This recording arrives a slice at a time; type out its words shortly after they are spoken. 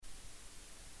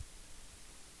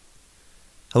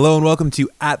Hello and welcome to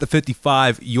At the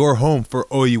 55, your home for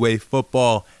OUA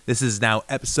football. This is now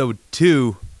episode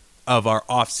 2 of our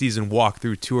off-season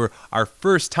walkthrough tour. Our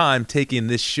first time taking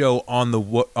this show on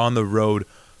the road,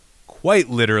 quite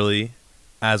literally.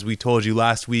 As we told you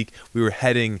last week, we were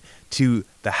heading to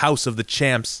the House of the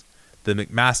Champs, the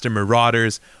McMaster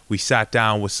Marauders. We sat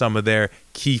down with some of their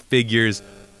key figures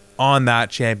on that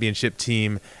championship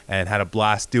team and had a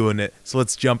blast doing it. So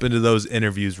let's jump into those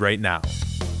interviews right now.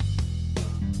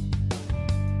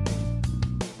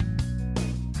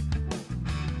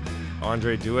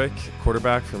 Andre Duick,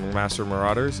 quarterback from McMaster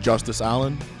Marauders. Justice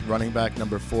Allen, running back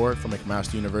number 4 from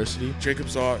McMaster University. Jacob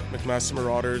Zott, McMaster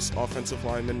Marauders, offensive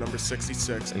lineman number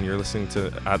 66. And you're listening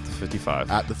to At the 55.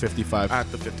 At the 55.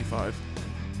 At the 55.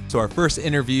 So our first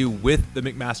interview with the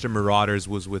McMaster Marauders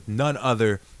was with none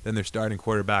other than their starting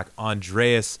quarterback,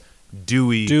 Andreas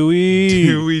Dewey.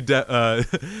 Dewey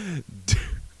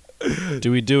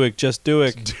Duick, just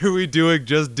Duick. Dewey Duick,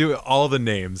 just do it. All the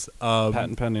names.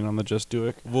 Patent pending on the just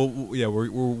Duick.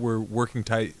 We're working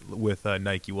tight with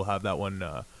Nike. We'll have that one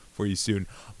for you soon.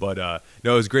 But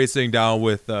no, it was great sitting down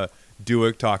with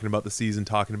Duick, talking about the season,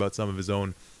 talking about some of his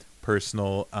own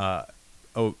personal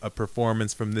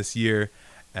performance from this year.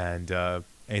 And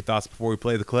any thoughts before we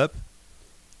play the clip?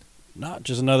 Not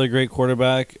just another great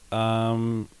quarterback.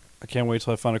 I can't wait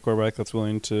till I find a quarterback that's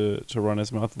willing to run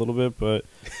his mouth a little bit, but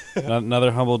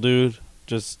another humble dude,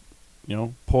 just,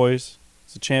 poise.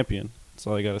 He's a champion. That's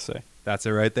all I got to say. That's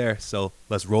it right there. So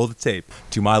let's roll the tape.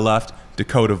 To my left,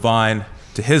 Dakota Vine.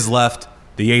 To his left,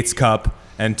 the Yates Cup.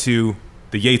 And to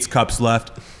the Yates Cup's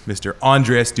left, Mr.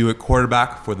 Andreas Duick,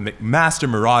 quarterback for the McMaster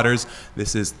Marauders.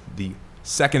 This is the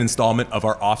second installment of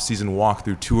our off-season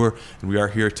walkthrough tour, and we are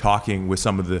here talking with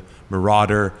some of the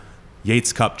Marauder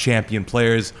Yates Cup champion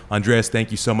players. Andreas,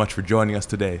 thank you so much for joining us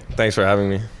today. Thanks for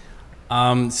having me.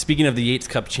 Speaking of the Yates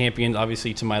Cup champions,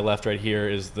 obviously to my left right here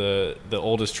is the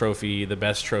oldest trophy, the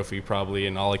best trophy probably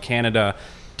in all of Canada,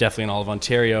 definitely in all of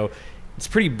Ontario. It's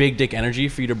pretty big dick energy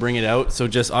for you to bring it out. So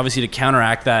just obviously to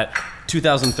counteract that,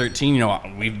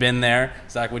 2013, we've been there.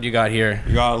 Zach, what do you got here?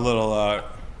 We got a little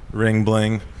ring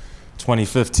bling,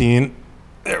 2015.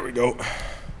 There we go.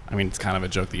 I mean, it's kind of a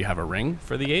joke that you have a ring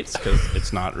for the Yates because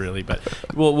it's not really, but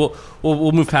we'll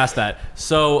move past that.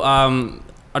 So,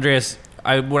 Andreas,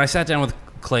 when I sat down with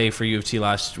Clay for U of T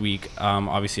last week,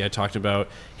 obviously I talked about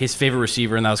his favorite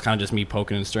receiver, and that was kind of just me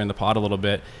poking and stirring the pot a little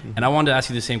bit. Mm-hmm. And I wanted to ask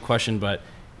you the same question, but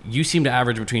you seem to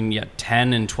average between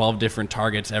 10 and 12 different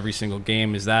targets every single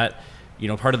game. Is that,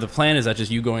 part of the plan? Is that just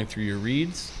you going through your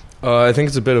reads? I think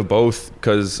it's a bit of both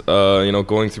because,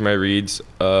 going through my reads,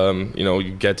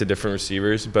 you get to different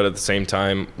receivers, but at the same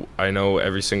time, I know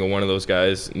every single one of those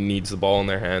guys needs the ball in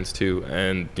their hands too,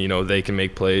 and, they can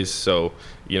make plays, so,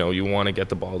 you want to get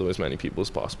the ball to as many people as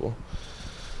possible.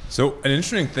 So an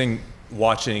interesting thing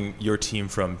watching your team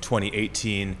from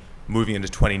 2018 moving into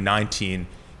 2019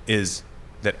 is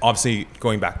that obviously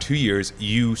going back 2 years,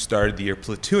 you started the year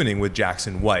platooning with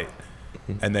Jackson White.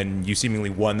 And then you seemingly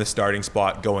won the starting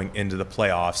spot going into the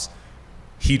playoffs.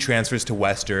 He transfers to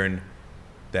Western.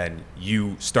 Then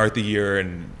you start the year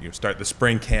and you start the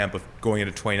spring camp of going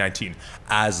into 2019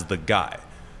 as the guy.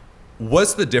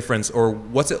 What's the difference, or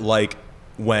what's it like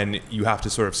when you have to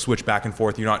sort of switch back and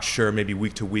forth? You're not sure maybe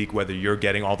week to week whether you're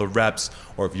getting all the reps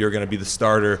or if you're going to be the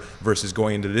starter versus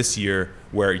going into this year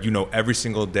where every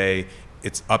single day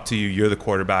it's up to you. You're the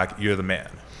quarterback. You're the man.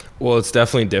 Well, it's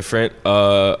definitely different.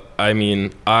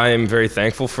 I'm very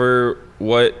thankful for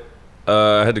what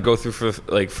I had to go through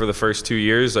for the first 2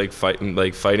 years,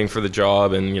 fighting for the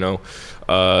job and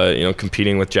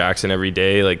competing with Jackson every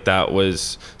day. That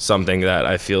was something that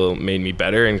I feel made me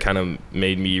better and kind of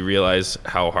made me realize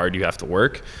how hard you have to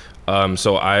work.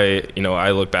 So I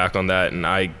look back on that and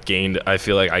I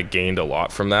feel like I gained a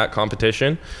lot from that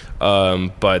competition.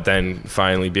 But then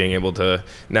finally being able to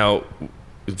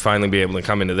be able to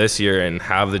come into this year and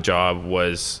have the job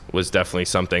was definitely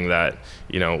something that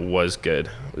was good.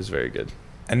 It was very good.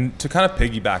 And to kind of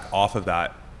piggyback off of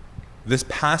that, this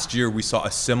past year we saw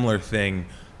a similar thing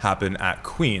happen at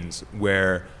Queens,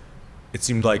 where it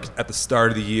seemed like at the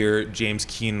start of the year James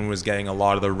Keenan was getting a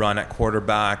lot of the run at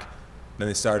quarterback. Then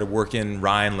they started working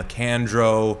Ryan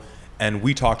LeCandro, and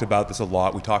we talked about this a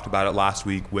lot. We talked about it last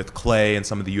week with Clay and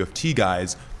some of the U of T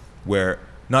guys, where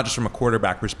not just from a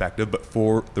quarterback perspective, but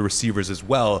for the receivers as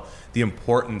well, the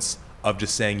importance of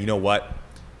just saying,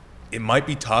 it might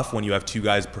be tough when you have two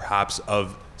guys perhaps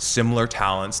of similar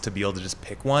talents to be able to just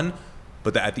pick one,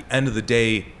 but that at the end of the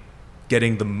day,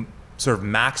 getting the sort of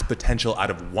max potential out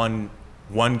of one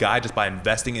guy just by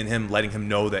investing in him, letting him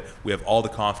know that we have all the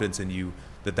confidence in you,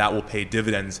 that will pay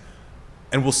dividends.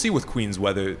 and we'll see with Queens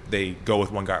whether they go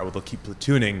with one guy or they'll keep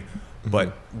platooning. But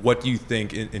what do you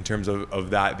think in terms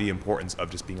of that, the importance of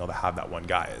just being able to have that one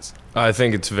guy is? I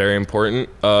think it's very important.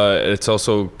 It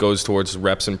also goes towards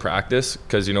reps in practice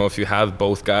because, if you have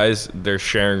both guys, they're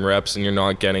sharing reps and you're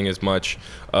not getting as much,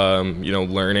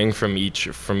 learning from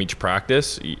each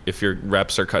practice if your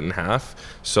reps are cut in half.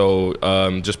 So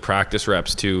just practice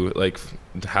reps too. Like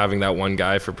having that one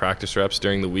guy for practice reps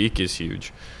during the week is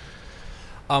huge.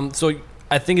 So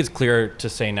I think it's clear to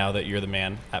say now that you're the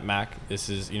man at Mac. This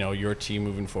is, your team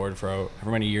moving forward for however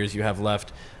many years you have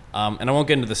left. And I won't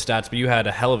get into the stats, but you had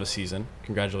a hell of a season.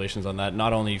 Congratulations on that.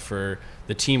 Not only for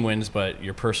the team wins, but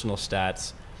your personal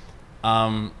stats.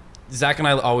 Zach and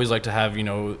I always like to have,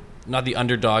 not the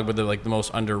underdog, but the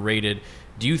most underrated.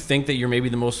 Do you think that you're maybe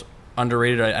the most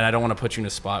underrated? And I don't want to put you in a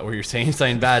spot where you're saying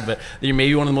something bad, but that you're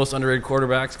maybe one of the most underrated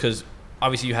quarterbacks? Because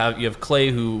obviously you have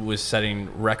Clay, who was setting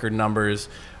record numbers.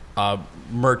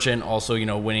 Merchant also,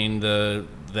 winning the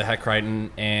Heck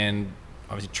Crichton, and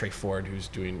obviously Trey Ford, who's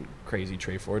doing crazy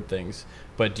Trey Ford things.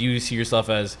 But do you see yourself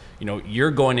as,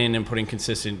 you're going in and putting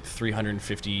consistent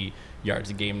 350 yards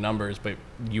a game numbers, but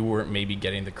you weren't maybe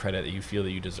getting the credit that you feel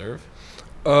that you deserve?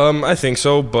 I think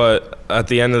so, but at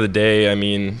the end of the day,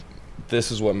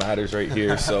 this is what matters right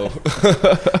here. So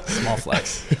Small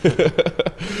flex.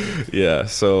 Yeah.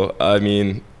 So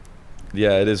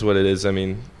it is what it is.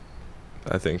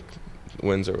 I think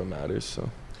wins are what matters.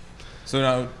 So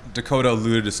now Dakota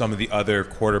alluded to some of the other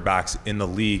quarterbacks in the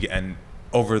league, and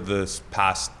over this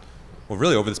past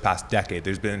decade,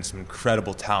 there's been some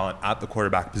incredible talent at the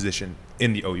quarterback position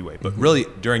in the OUA. But really,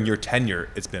 during your tenure,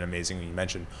 it's been amazing. You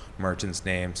mentioned Merchant's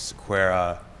name,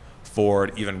 Sequeira,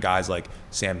 Ford, even guys like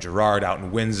Sam Gerard out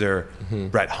in Windsor,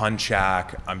 Brett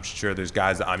Hunchak. I'm sure there's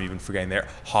guys that I'm even forgetting there.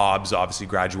 Hobbs obviously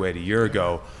graduated a year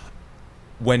ago.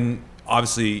 When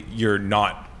obviously you're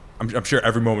not, I'm sure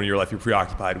every moment of your life you're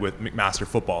preoccupied with McMaster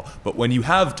football, but when you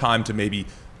have time to maybe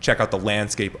check out the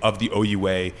landscape of the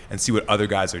OUA and see what other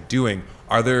guys are doing,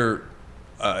 are there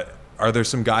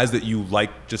some guys that you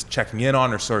like just checking in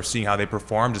on or sort of seeing how they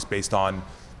perform just based on,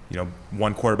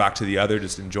 one quarterback to the other,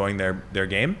 just enjoying their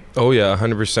game? Oh yeah,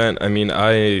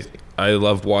 100%. I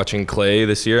loved watching Clay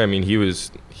this year. He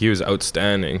was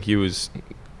outstanding. He was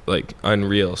like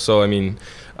unreal. So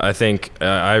I think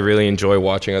I really enjoy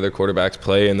watching other quarterbacks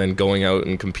play and then going out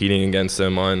and competing against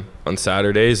them on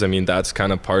Saturdays. That's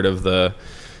kind of part of the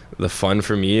fun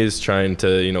for me, is trying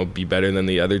to be better than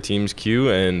the other team's Q,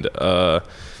 and I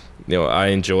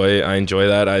enjoy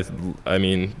that.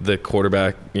 The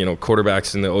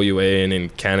quarterbacks in the OUA and in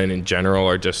Canada in general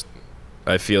are just,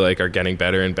 I feel like, are getting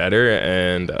better and better,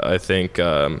 and I think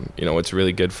it's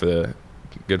really good for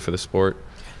the sport.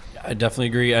 I definitely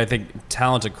agree. I think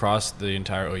talent across the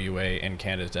entire OUA and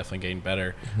Canada is definitely getting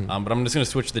better. But I'm just going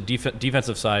to switch to the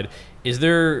defensive side.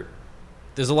 There's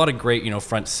a lot of great,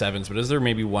 front sevens, but is there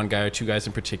maybe one guy or two guys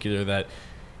in particular that,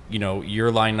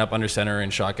 you're lining up under center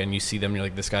and shotgun, you see them, and you're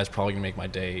like, this guy's probably going to make my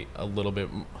day a little bit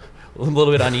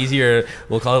uneasy, or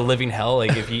we'll call it living hell.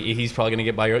 Like if he's probably going to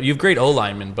get by. You have great O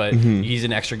linemen, but he's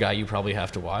an extra guy you probably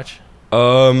have to watch.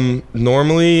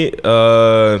 Normally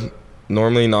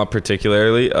not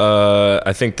particularly.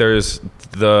 I think there's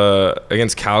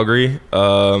against Calgary,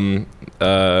 Pele,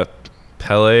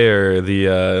 or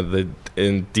the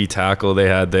in D tackle they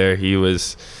had there. He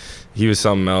was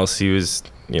something else. He was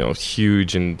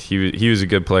huge, and he was a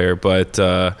good player. But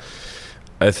I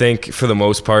think for the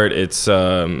most part, it's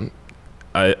I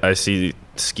see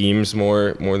schemes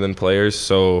more than players.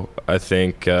 So I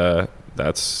think I'm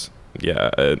not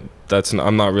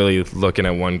really looking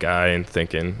at one guy and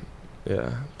thinking.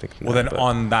 Well, then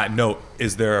on that note,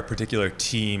 is there a particular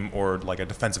team or like a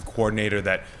defensive coordinator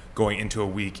that going into a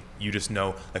week you just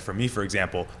know, like for me, for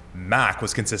example, Mac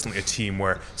was consistently a team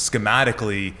where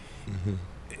schematically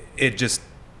it just,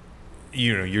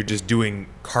 you're just doing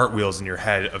cartwheels in your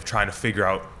head of trying to figure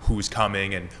out who's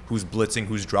coming and who's blitzing,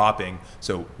 who's dropping.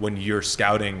 So when you're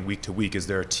scouting week to week, is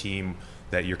there a team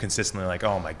that you're consistently like,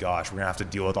 oh my gosh, we're gonna have to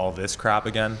deal with all this crap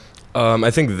again?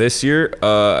 I think this year,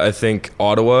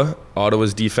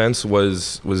 Ottawa's defense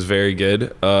was very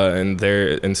good,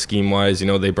 and scheme wise,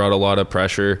 they brought a lot of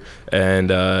pressure, and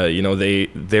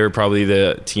they were probably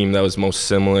the team that was most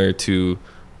similar to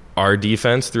our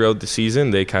defense throughout the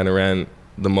season. They kind of ran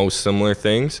the most similar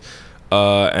things.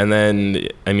 And then,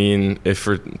 if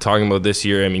we're talking about this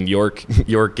year,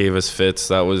 York gave us fits.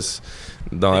 That was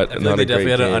not I feel not like they a definitely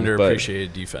great had game, an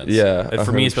underappreciated defense. Yeah, and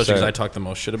for me, especially because 100%. I talk the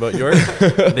most shit about York, I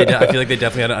feel like they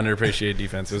definitely had an underappreciated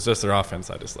defense. It was just their offense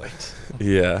I disliked.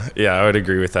 Yeah, I would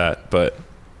agree with that. But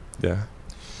yeah.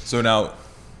 So now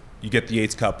you get the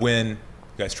Yates Cup win,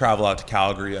 guys travel out to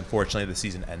Calgary. Unfortunately, the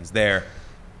season ends there.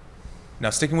 Now,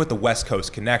 sticking with the West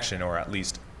Coast connection, or at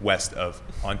least west of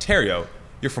Ontario,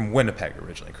 you're from Winnipeg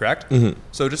originally, correct? Mm-hmm.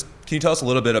 So just can you tell us a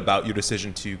little bit about your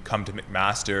decision to come to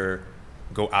McMaster,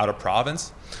 go out of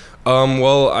province?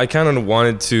 Well, I kind of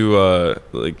wanted to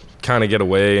kind of get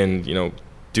away and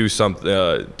do something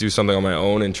on my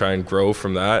own and try and grow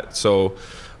from that. So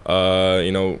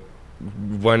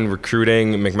when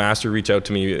recruiting, McMaster reached out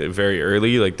to me very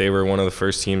early. Like, they were one of the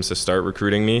first teams to start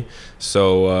recruiting me.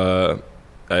 So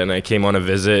and I came on a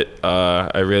visit.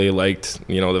 I really liked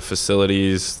the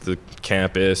facilities, the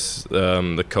campus,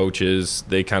 the coaches.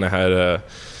 They kind of had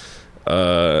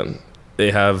they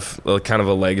have kind of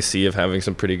a legacy of having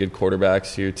some pretty good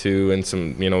quarterbacks here too, and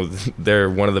some they're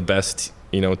one of the best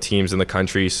teams in the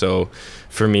country. So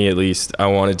for me, at least, I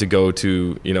wanted to go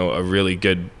to a really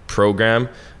good program,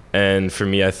 and for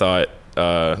me, I thought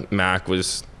Mac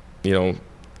was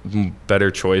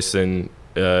better choice than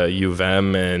U of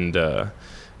M, and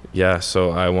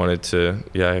so I wanted to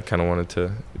I kind of wanted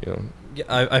to Yeah,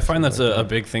 I find that's a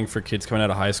big thing for kids coming out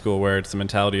of high school, where it's the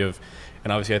mentality of,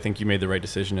 and obviously I think you made the right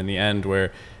decision in the end,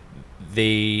 where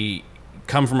they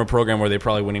come from a program where they're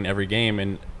probably winning every game,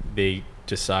 and they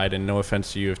decide, and no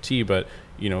offense to U of T, but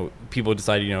people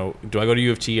decide, do I go to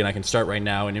U of T and I can start right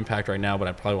now and impact right now, but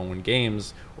I probably won't win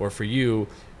games? Or for you,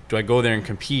 do I go there and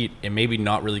compete and maybe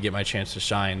not really get my chance to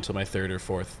shine until my third or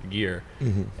fourth year?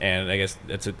 Mm-hmm. And I guess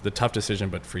that's the tough decision,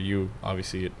 but for you,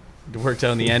 obviously it worked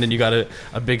out in the end, and you got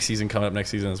a big season coming up next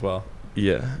season as well.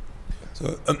 Yeah.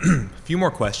 So a few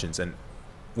more questions. And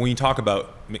when you talk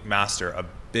about McMaster, a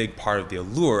big part of the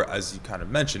allure, as you kind of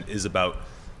mentioned, is about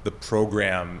the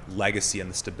program legacy and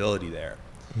the stability there.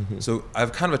 Mm-hmm. So I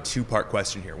have kind of a two-part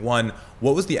question here. One,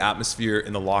 what was the atmosphere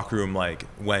in the locker room like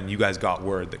when you guys got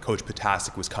word that Coach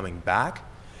Ptacek was coming back?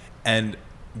 And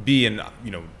B, and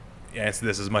answer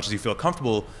this as much as you feel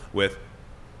comfortable with,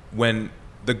 when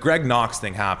the Greg Knox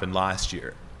thing happened last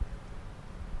year,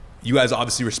 you guys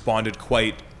obviously responded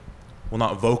quite, well,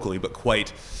 not vocally, but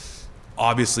quite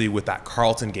obviously with that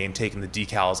Carleton game, taking the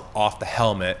decals off the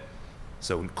helmet.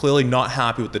 So clearly not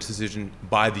happy with the decision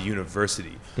by the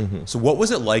university. Mm-hmm. So what was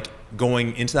it like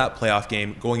going into that playoff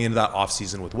game, going into that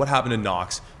offseason with what happened to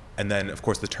Knox, and then, of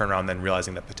course, the turnaround, then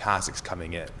realizing that Ptacek's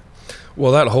coming in?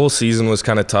 Well, that whole season was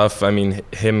kind of tough. I mean,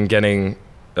 him getting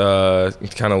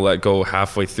kind of let go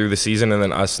halfway through the season, and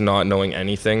then us not knowing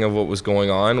anything of what was going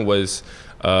on was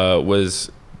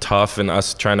tough, and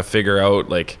us trying to figure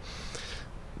out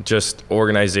just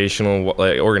organization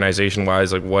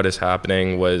wise, what is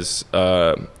happening was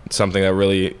something that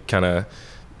really kind of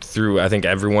threw, I think,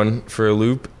 everyone for a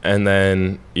loop. And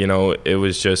then it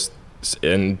was just,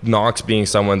 and Knox being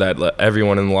someone that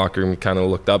everyone in the locker room kind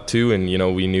of looked up to, and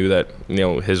we knew that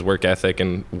his work ethic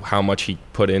and how much he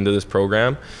put into this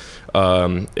program,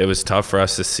 it was tough for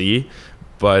us to see.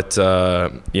 But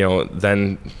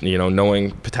then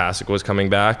knowing Ptacek was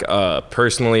coming back,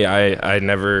 personally, I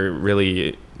never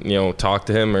really talked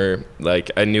to him, or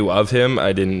I knew of him.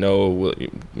 I didn't know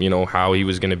how he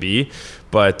was going to be,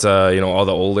 but all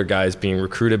the older guys being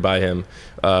recruited by him,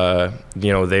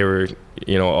 they were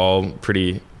all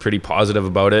pretty positive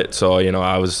about it. So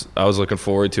I was looking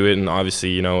forward to it, and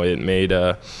obviously it made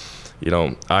I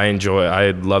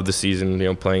loved the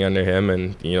season, playing under him,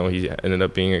 and he ended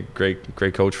up being a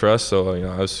great coach for us. So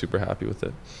I was super happy with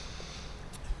it.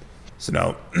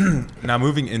 So now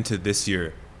moving into this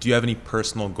year, do you have any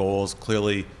personal goals?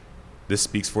 Clearly, this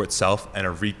speaks for itself, and a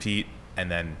repeat,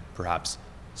 and then perhaps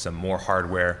some more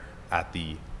hardware at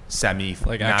the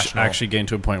semi-national. Actually getting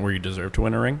to a point where you deserve to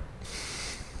win a ring.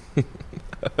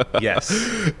 Yes.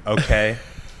 Okay.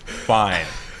 Fine.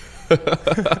 Do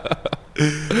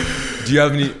you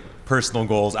have any personal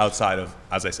goals outside of,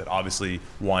 as I said, obviously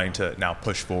wanting to now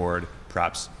push forward,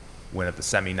 perhaps win at the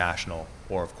semi-national,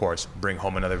 or of course bring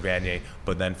home another Vanier?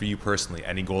 But then for you personally,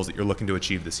 any goals that you're looking to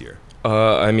achieve this year?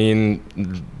 I mean,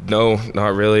 no,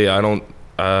 not really. I don't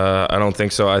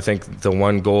think so. I think the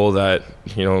one goal that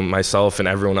myself and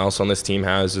everyone else on this team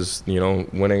has is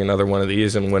winning another one of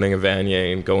these and winning a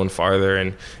Vanier and going farther,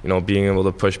 and being able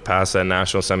to push past that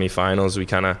national semifinals. We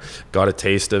kind of got a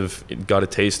taste of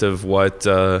what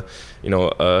a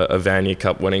Vanier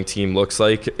Cup winning team looks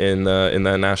like in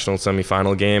that national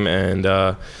semifinal game, and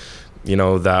that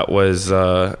was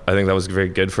I think that was very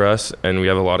good for us, and we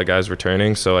have a lot of guys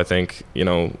returning. So I think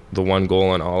the one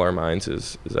goal on all our minds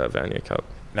is that Vanier Cup.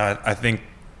 Now, I think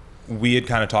we had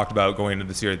kind of talked about going into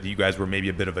this year that you guys were maybe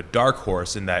a bit of a dark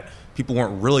horse in that people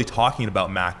weren't really talking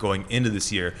about Mac going into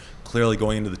this year. Clearly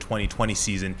going into the 2020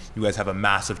 season, you guys have a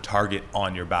massive target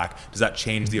on your back. Does that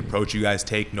change the approach you guys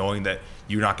take, knowing that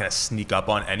you're not going to sneak up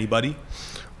on anybody?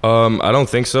 I don't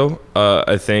think so.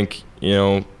 I think,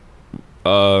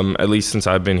 at least since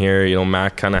I've been here,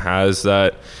 Mac kind of has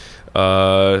that,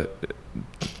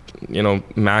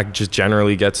 Mac just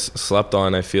generally gets slept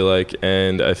on, I feel like.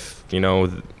 And, I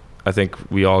think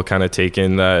we all kind of take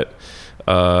in that,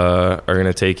 are going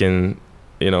to take in,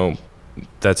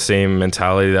 that same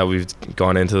mentality that we've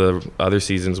gone into the other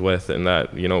seasons with, and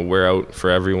that, we're out for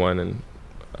everyone. And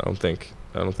I don't think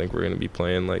we're going to be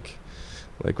playing like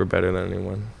we're better than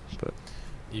anyone. But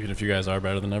even if you guys are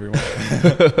better than everyone.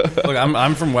 Look,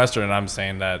 I'm from Western, and I'm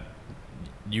saying that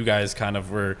you guys kind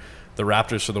of were the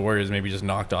Raptors for the Warriors, maybe just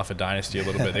knocked off a dynasty a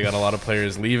little bit. They got a lot of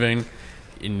players leaving,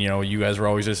 and you guys were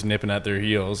always just nipping at their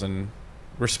heels and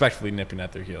respectfully nipping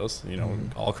at their heels.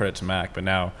 All credit to Mac, but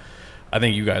now I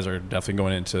think you guys are definitely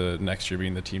going into next year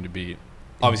being the team to beat,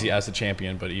 obviously as the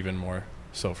champion, but even more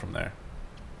so from there.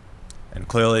 And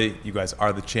clearly, you guys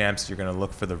are the champs. You're going to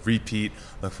look for the repeat,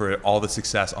 look for all the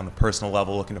success on the personal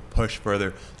level, looking to push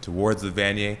further towards the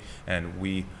Vanier. And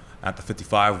we, at the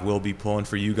 55, will be pulling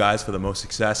for you guys for the most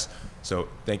success. So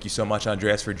thank you so much,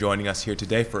 Andreas, for joining us here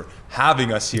today, for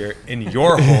having us here in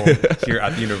your home here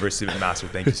at the University of McMaster.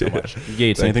 Thank you so much.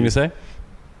 Yates, anything to say?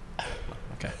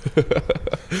 Okay.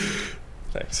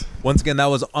 Thanks. Once again, that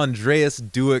was Andreas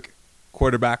Dueck,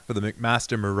 quarterback for the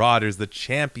McMaster Marauders, the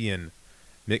champion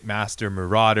McMaster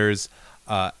Marauders.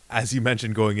 As you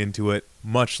mentioned going into it,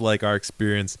 much like our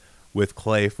experience with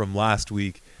Clay from last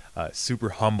week, super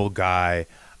humble guy.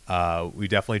 We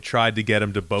definitely tried to get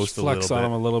him to boast a little bit. Flex on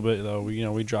him a little bit though.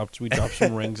 We dropped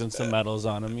some rings and some medals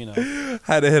on him.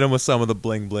 Had to hit him with some of the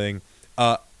bling bling.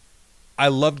 I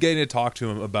loved getting to talk to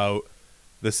him about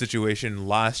the situation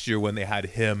last year when they had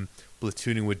him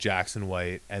platooning with Jackson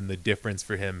White, and the difference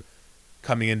for him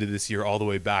coming into this year all the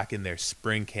way back in their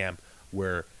spring camp,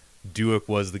 where Dueck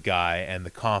was the guy, and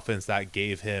the confidence that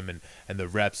gave him and the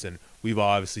reps. And we've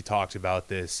obviously talked about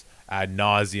this ad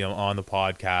nauseum on the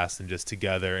podcast and just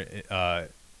together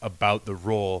about the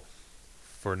role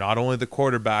for not only the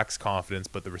quarterback's confidence,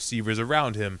 but the receivers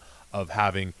around him, of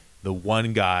having the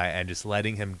one guy and just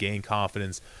letting him gain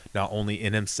confidence, not only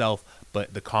in himself,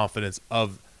 but the confidence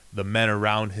of the men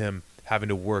around him having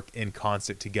to work in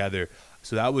concert together.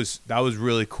 So that was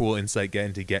really cool insight,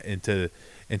 getting to get into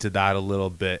that a little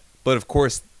bit. But of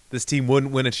course, this team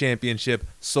wouldn't win a championship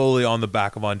solely on the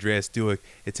back of Andreas Dueck.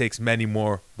 It takes many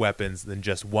more weapons than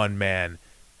just one man,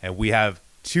 and we have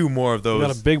two more of those. We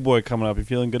got a big boy coming up. You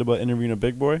feeling good about interviewing a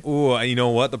big boy? Ooh, you know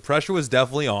what? The pressure was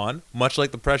definitely on, much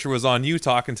like the pressure was on you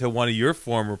talking to one of your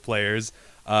former players.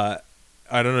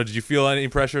 I don't know. Did you feel any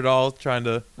pressure at all trying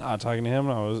to? Nah, talking to him,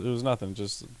 no, it was nothing.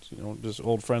 Just just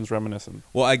old friends reminiscing.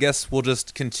 Well, I guess we'll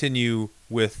just continue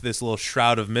with this little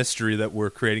shroud of mystery that we're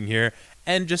creating here,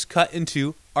 and just cut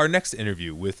into our next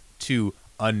interview with two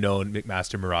unknown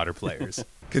McMaster Marauder players.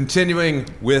 Continuing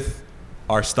with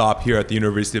our stop here at the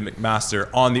University of McMaster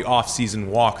on the off-season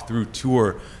walk-through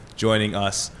tour. Joining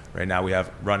us right now, we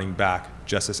have running back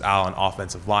Justice Allen,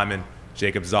 offensive lineman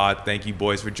Jacob Zod. Thank you,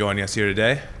 boys, for joining us here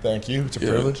today. Thank you. It's a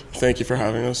privilege. Thank you for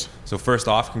having us. So first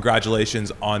off,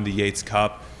 congratulations on the Yates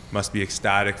Cup. Must be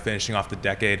ecstatic finishing off the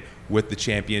decade with the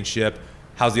championship.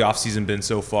 How's the off-season been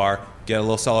so far? Get a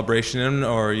little celebration in,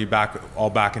 or are you all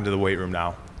back into the weight room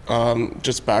now?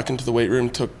 Just back into the weight room.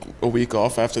 Took a week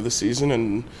off after the season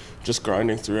and just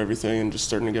grinding through everything and just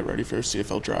starting to get ready for a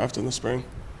CFL draft in the spring.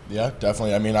 Yeah,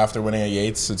 definitely. I mean, after winning at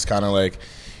Yates, it's kind of like,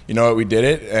 you know what, we did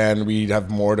it, and we have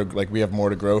more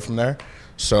to grow from there.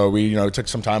 So we took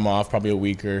some time off, probably a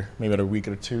week or maybe a week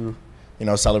or two,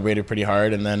 celebrated pretty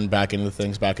hard, and then back into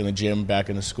things, back in the gym, back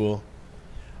into school.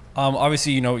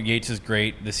 Obviously, Yates is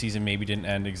great. The season maybe didn't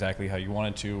end exactly how you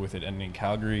wanted to, with it ending in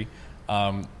Calgary.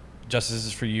 Justice, this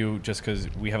is for you, just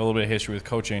because we have a little bit of history with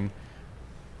coaching.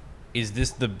 Is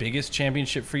this the biggest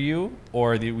championship for you,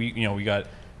 or we got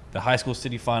the high school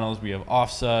city finals? We have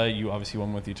OFSA. You obviously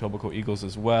won with the Etobicoke Eagles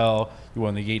as well. You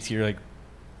won the Yates here. Like,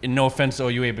 no offense to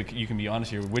OUA, but you can be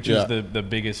honest here. Which is the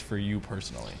biggest for you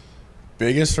personally?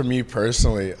 Biggest for me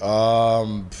personally,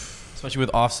 especially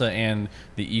with OFSA and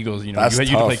the Eagles. You that's you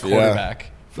had to play quarterback. Yeah.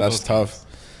 That's tough.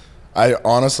 I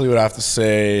honestly would have to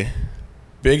say,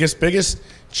 biggest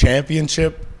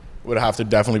championship would have to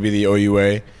definitely be the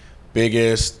OUA.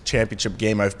 Biggest championship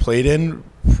game I've played in,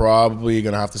 probably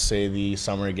gonna have to say the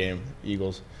summer game,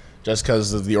 Eagles, just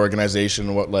because of the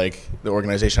organization, what the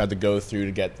organization had to go through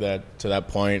to get to that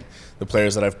point, the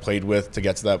players that I've played with to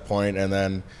get to that point, and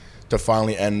then to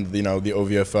finally end, the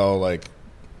OVFL, like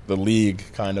the league,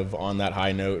 kind of on that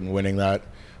high note and winning that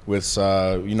with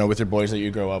with your boys that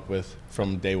you grow up with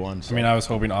from day one. So. I mean, I was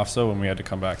hoping also when we had to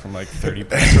come back from like 30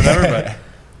 points or whatever, but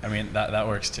I mean that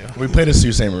works too. We played a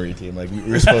Sault Ste. Marie team. Like we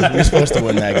were supposed to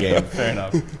win that game. Fair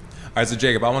enough. All right, so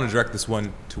Jacob, I want to direct this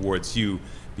one towards you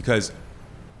because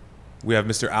we have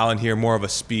Mr. Allen here, more of a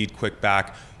speed, quick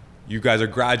back. You guys are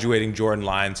graduating Jordan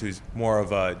Lyons, who's more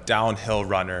of a downhill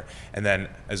runner. And then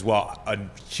as well, a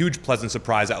huge pleasant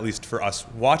surprise, at least for us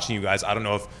watching you guys. I don't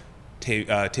know if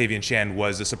Tavian Shand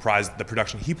was a surprise, the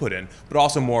production he put in, but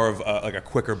also more of like a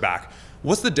quicker back.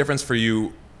 What's the difference for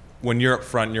you when you're up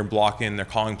front and you're blocking, they're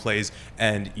calling plays,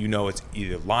 and it's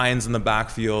either Lyons in the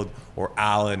backfield or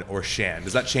Allen or Shand?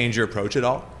 Does that change your approach at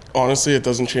all? Honestly, it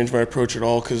doesn't change my approach at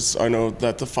all because I know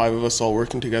that the 5 of us all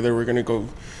working together, we're going to go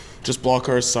just block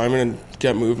our assignment and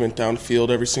get movement downfield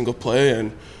every single play.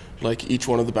 And like each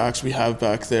one of the backs we have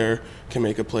back there can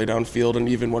make a play downfield. And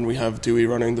even when we have Dewey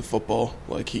running the football,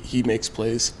 like he makes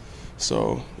plays.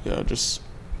 So, yeah, just...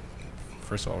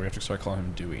 First of all, we have to start calling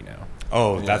him Dewey now.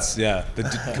 Oh, that's, yeah.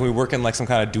 Can we work in like some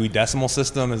kind of Dewey Decimal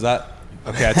system? Is that...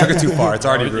 Okay, I took it too far. It's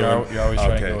already ruined. You're always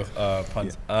trying to go with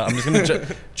puns. I'm just going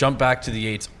to jump back to the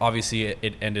Yates. Obviously,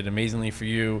 it ended amazingly for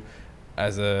you.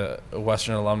 As a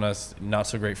Western alumnus, not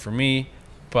so great for me.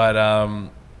 But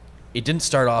it didn't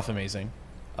start off amazing.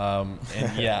 And,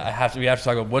 yeah, we have to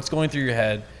talk about what's going through your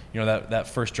head. That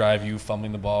first drive, you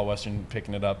fumbling the ball, Western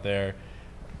picking it up there.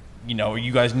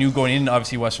 You guys knew going in,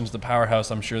 obviously, Western's the powerhouse.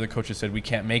 I'm sure the coaches said, we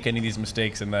can't make any of these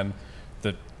mistakes. And then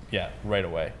right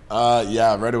away.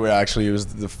 Right away, actually. It was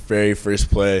the very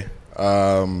first play.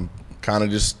 Kind of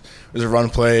just, it was a run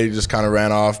play, just kind of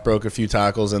ran off, broke a few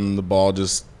tackles, and the ball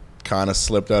just kind of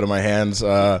slipped out of my hands.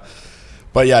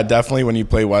 But yeah, definitely when you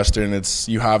play Western,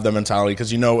 you have the mentality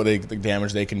because you know what the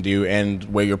damage they can do, and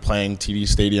where you're playing TD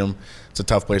Stadium, it's a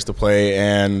tough place to play.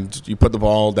 And you put the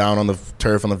ball down on the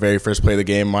turf on the very first play of the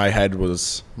game. My head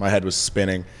was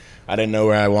spinning. I didn't know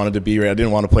where I wanted to be. I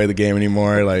didn't want to play the game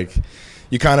anymore. Like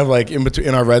you kind of like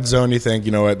in our red zone, you think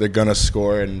what they're gonna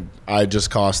score, and I just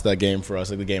cost that game for us.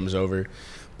 Like the game is over.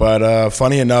 But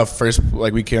funny enough, first we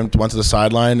went to the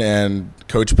sideline, and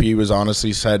Coach P was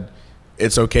honestly said,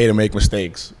 it's okay to make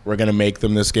mistakes. We're going to make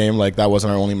them this game. Like, that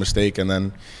wasn't our only mistake. And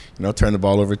then, turn the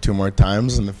ball over 2 more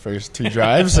times in the first 2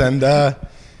 drives, and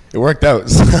it worked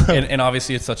out. and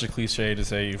obviously, it's such a cliche to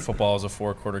say football is a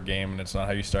 4-quarter game, and it's not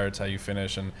how you start, it's how you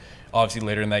finish. And obviously,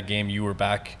 later in that game, you were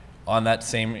back in that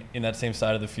same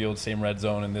side of the field, same red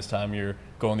zone, and this time you're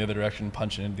going the other direction,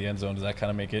 punching into the end zone. Does that kind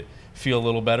of make it feel a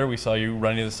little better? We saw you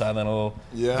running to the sideline a little,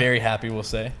 very happy, we'll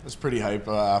say. It was pretty hype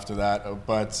after that,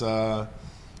 but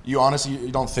you honestly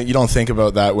you don't think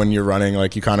about that when you're running.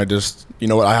 Like you kind of just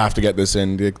what, I have to get this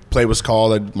in. The play was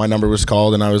called, my number was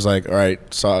called, and I was like, all right,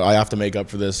 so I have to make up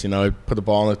for this. I put the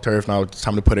ball on the turf, now it's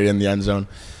time to put it in the end zone,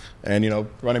 and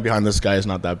running behind this guy is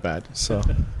not that bad. So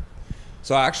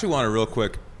I actually want to real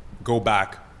quick go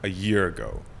back a year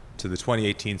ago to the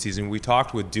 2018 season. We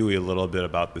talked with Dewey a little bit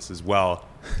about this as well.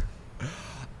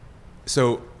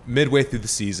 So midway through the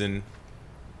season,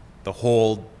 the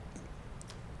whole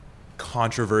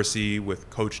controversy with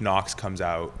Coach Knox comes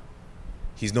out.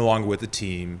 He's no longer with the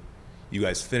team. You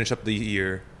guys finish up the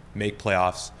year, make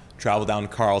playoffs, travel down to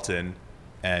Carleton,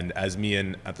 and as me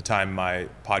and, at the time, my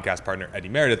podcast partner Eddie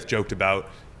Meredith joked about,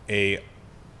 a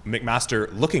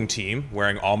McMaster-looking team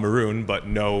wearing all maroon but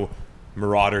no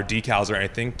Marauder decals or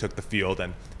anything took the field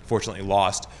and fortunately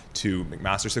lost to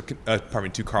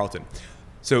to Carleton.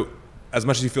 So as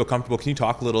much as you feel comfortable, can you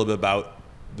talk a little bit about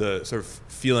the sort of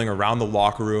feeling around the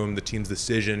locker room, the team's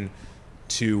decision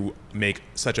to make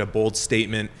such a bold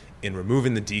statement in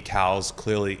removing the decals,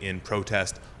 clearly in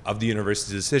protest of the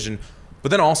university's decision, but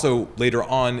then also later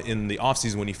on in the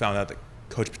offseason when you found out that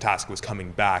Coach Pataska was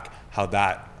coming back, how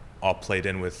that all played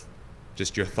in with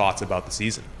just your thoughts about the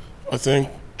season? I think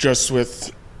just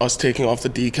with us taking off the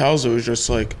decals, it was just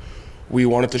like we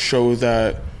wanted to show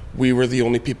that we were the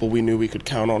only people we knew we could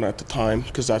count on at the time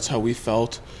because that's how we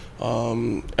felt.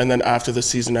 And then after the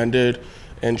season ended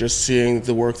and just seeing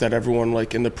the work that everyone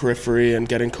in the periphery and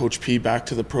getting Coach P back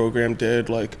to the program did,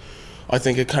 I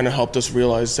think it kind of helped us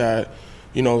realize that,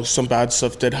 some bad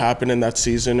stuff did happen in that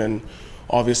season. And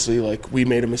obviously, we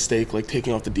made a mistake,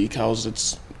 taking off the decals.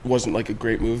 It wasn't a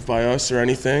great move by us or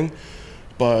anything,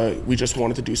 but we just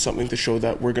wanted to do something to show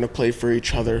that we're going to play for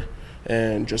each other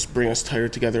and just bring us tighter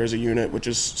together as a unit, which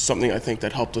is something I think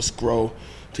that helped us grow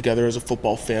together as a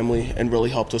football family and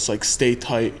really helped us stay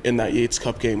tight in that Yates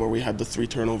Cup game where we had the 3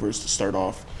 turnovers to start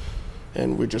off.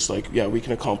 And we're just we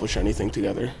can accomplish anything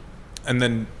together. And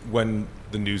then when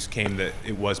the news came that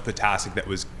it was Potasic that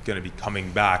was going to be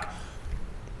coming back,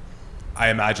 I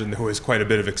imagine there was quite a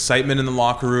bit of excitement in the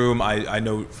locker room. I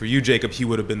know for you, Jacob, he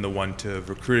would have been the one to have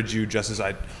recruited you, just as he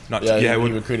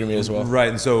recruited me as well. Right,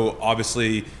 and so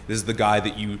obviously this is the guy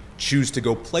that you choose to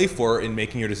go play for in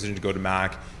making your decision to go to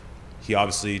Mac. He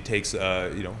obviously takes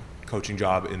a coaching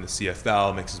job in the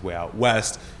CFL, makes his way out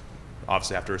west.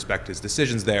 Obviously, have to respect his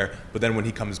decisions there. But then when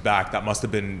he comes back, that must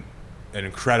have been an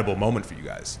incredible moment for you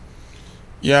guys.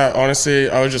 Yeah, honestly,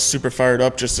 I was just super fired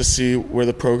up just to see where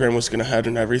the program was going to head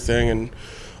and everything. And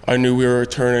I knew we were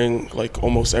returning like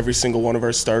almost every single one of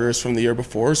our starters from the year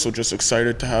before. So just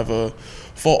excited to have a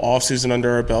full off season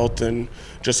under our belt and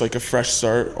just like a fresh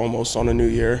start almost on a new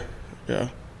year. Yeah.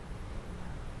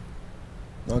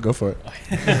 I'll go for it.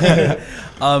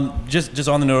 Just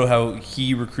on the note of how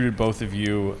he recruited both of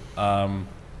you,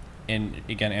 and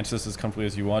again, answer this as comfortably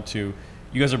as you want to.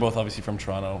 You guys are both obviously from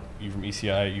Toronto. You from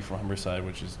ECI, you from Humberside,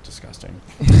 which is disgusting.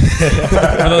 For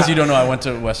those of you who don't know, I went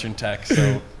to Western Tech,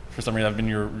 so for some reason I've been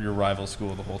your rival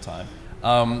school the whole time.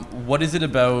 What is it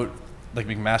about like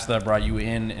McMaster that brought you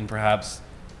in, and perhaps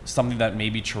something that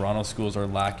maybe Toronto schools are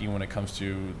lacking when it comes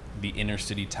to the inner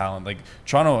city talent? Like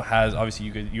Toronto has, obviously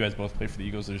you guys both play for the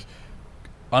Eagles. There's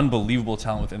unbelievable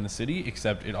talent within the city,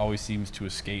 except it always seems to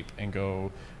escape and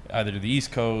go either to the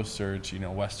East Coast or to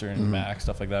Western Mac,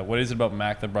 stuff like that. What is it about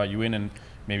Mac that brought you in, and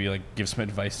maybe like give some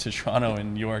advice to Toronto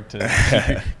and New York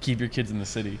to keep your kids in the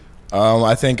city?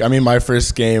 My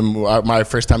first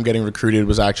time getting recruited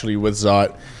was actually with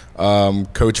Zot.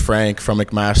 Coach Frank from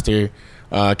McMaster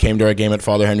came to our game at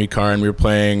Father Henry Carr, and we were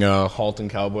playing Halton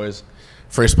Cowboys.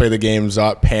 First play of the game,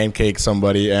 Zot pancaked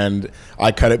somebody, and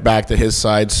I cut it back to his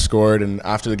side, scored, and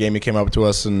after the game he came up to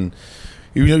us, and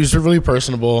he was really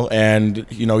personable, and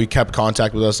he kept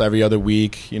contact with us every other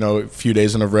week, a few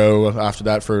days in a row after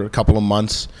that for a couple of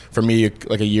months, for me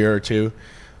like a year or two.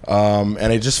 And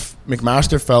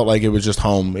McMaster felt like it was just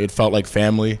home. It felt like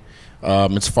family.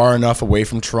 It's far enough away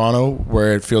from Toronto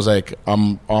where it feels like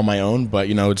I'm on my own, but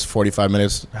it's 45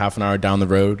 minutes, half an hour down the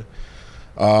road.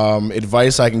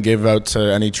 Advice I can give out to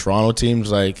any Toronto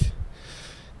teams, like,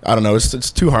 I don't know,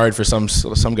 it's too hard for some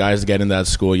guys to get in that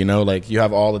school, like you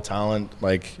have all the talent,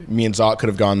 like me and Zot could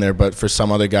have gone there, but for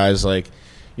some other guys, like,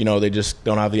 they just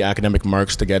don't have the academic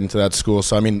marks to get into that school.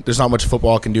 So, I mean, there's not much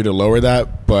football can do to lower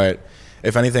that, but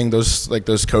if anything, those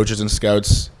coaches and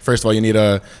scouts, first of all, you need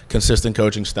a consistent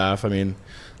coaching staff. I mean,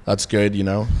 that's good, You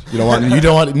don't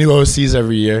want new OCs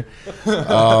every year.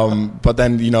 But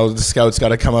then, the scouts got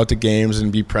to come out to games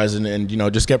and be present and,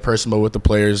 just get personal with the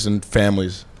players and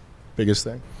families. Biggest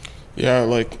thing. Yeah,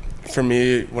 like for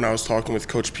me, when I was talking with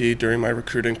Coach P during my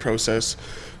recruiting process,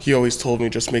 he always told me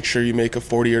just make sure you make a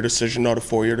 40-year decision, not a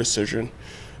 4-year decision.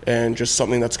 And just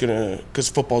something that's because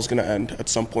football's going to end at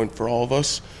some point for all of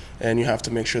us. And you have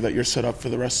to make sure that you're set up for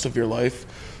the rest of your life.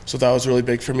 So that was really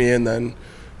big for me. And then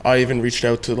I even reached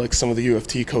out to like some of the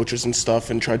UFT coaches and stuff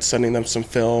and tried sending them some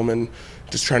film and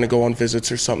just trying to go on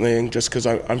visits or something, just because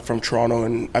I'm from Toronto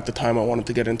and at the time I wanted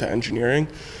to get into engineering,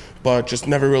 but just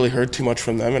never really heard too much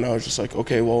from them. And I was just like,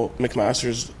 okay, well,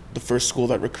 McMaster's the first school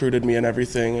that recruited me and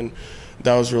everything, and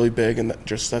that was really big, and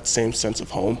just that same sense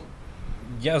of home.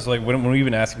 Yeah, so like when we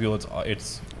even ask people,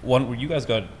 it's one, you guys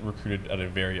got recruited at a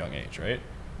very young age, right?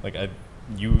 Like I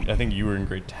think you were in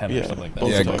grade 10 or something like that.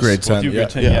 Yeah, grade 10. Grade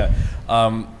 10, yeah.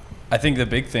 I think the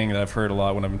big thing that I've heard a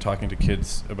lot when I've been talking to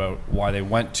kids about why they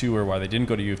went to or why they didn't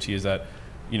go to U of T is that,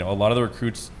 a lot of the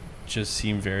recruits just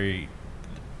seem very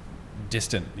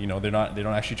distant. They don't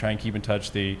actually try and keep in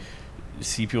touch. They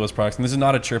see people as products, and this is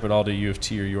not a chirp at all to U of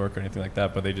T or York or anything like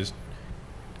that, but they just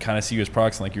kind of see you as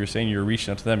products. And like you were saying, you were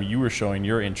reaching out to them, you were showing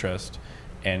your interest,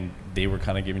 and they were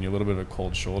kind of giving you a little bit of a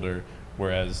cold shoulder,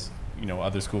 whereas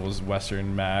other schools,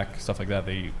 Western, Mac, stuff like that,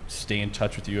 they stay in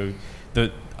touch with you.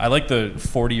 I like the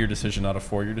 40-year decision, not a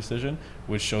 4-year decision,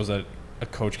 which shows that a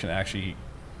coach can actually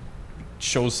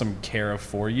show some care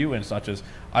for you, and it's not just,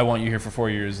 I want you here for 4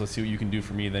 years, let's see what you can do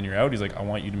for me, then you're out. He's like, I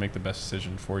want you to make the best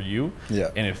decision for you. Yeah.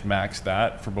 And if Mac's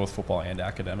that for both football and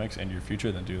academics and your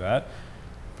future, then do that.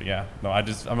 But yeah, no,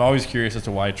 I'm always curious as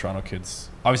to why Toronto kids,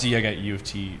 obviously I got U of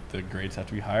T, the grades have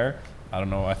to be higher. I don't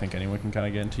know, I think anyone can kind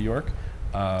of get into York.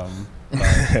 But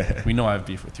we know I have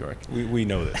beef with York. We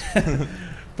know this.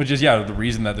 But just, the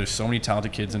reason that there's so many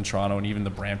talented kids in Toronto and even the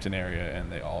Brampton area,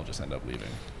 and they all just end up leaving.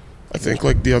 I think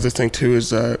like the other thing too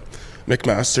is that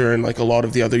McMaster and like a lot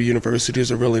of the other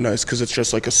universities are really nice because it's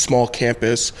just like a small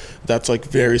campus that's like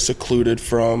very secluded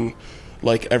from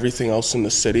like everything else in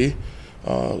the city.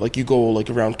 Like you go like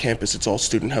around campus, it's all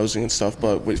student housing and stuff,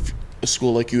 but a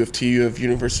school like U of T, you have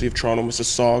University of Toronto,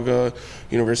 Mississauga,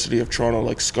 University of Toronto,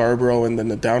 like Scarborough, and then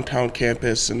the downtown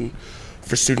campus. And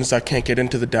for students that can't get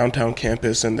into the downtown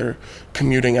campus and they're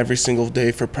commuting every single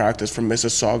day for practice from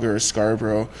Mississauga or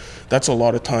Scarborough, that's a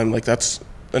lot of time. Like that's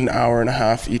an hour and a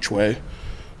half each way,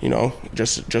 you know,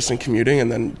 just in commuting.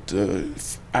 And then the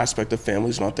aspect of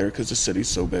family's not there because the city's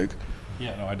so big.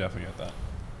 Yeah, no, I definitely get that.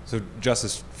 So,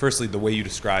 Justice, firstly, the way you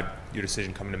described your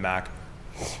decision coming to Mac,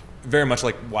 very much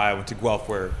like why I went to Guelph,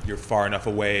 where you're far enough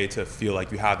away to feel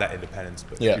like you have that independence,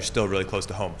 but you're still really close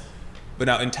to home. But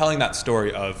now, in telling that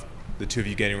story of the two of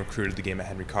you getting recruited to the game at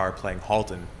Henry Carr playing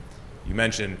Halton, you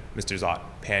mentioned Mr. Zott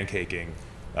pancaking,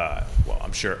 well,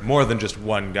 I'm sure more than just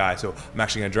one guy. So I'm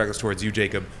actually going to direct this towards you,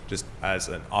 Jacob, just as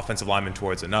an offensive lineman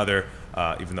towards another,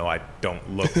 even though I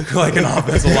don't look like an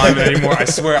offensive lineman anymore. I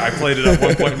swear I played it at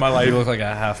one point in my life. You look like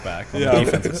a halfback on the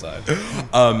defensive side.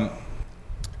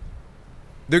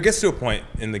 There gets to a point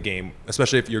in the game,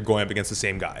 especially if you're going up against the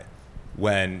same guy,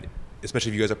 when,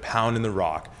 especially if you guys are pounding the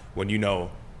rock, when you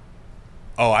know,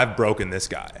 oh, I've broken this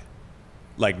guy.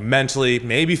 Like mentally,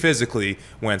 maybe physically,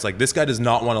 when it's like, this guy does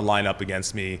not want to line up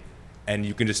against me, and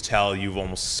you can just tell you've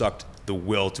almost sucked the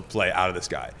will to play out of this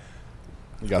guy.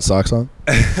 You got socks on?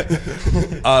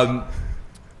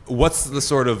 What's the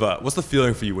sort of, what's the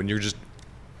feeling for you when you're just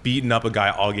beating up a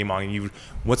guy all game long, and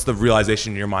what's the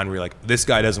realization in your mind where you're like, this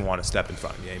guy doesn't want to step in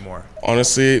front of me anymore?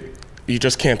 Honestly, you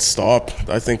just can't stop.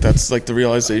 I think that's like the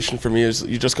realization for me is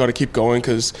you just got to keep going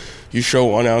because you show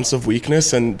 1 ounce of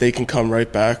weakness and they can come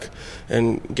right back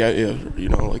and get you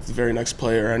know, like the very next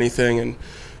play or anything. And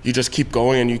you just keep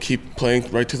going and you keep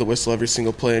playing right to the whistle every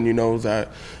single play. And you know that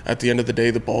at the end of the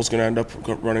day, the ball's going to end up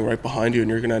running right behind you and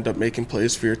you're going to end up making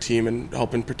plays for your team and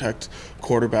helping protect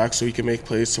quarterbacks so you can make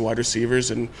plays to wide receivers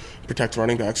and protect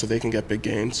running backs so they can get big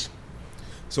gains.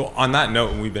 So on that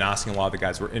note, and we've been asking a lot of the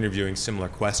guys, we're interviewing similar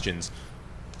questions.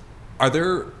 Are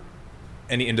there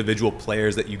any individual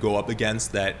players that you go up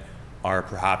against that are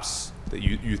perhaps that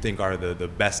you think are the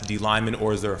best D linemen,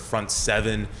 or is there a front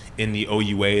seven in the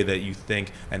OUA that you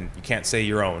think, and you can't say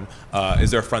your own,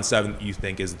 is there a front seven that you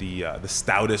think is the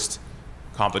stoutest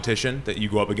competition that you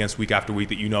go up against week after week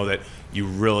that you know that you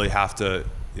really have to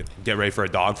get ready for a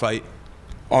dogfight?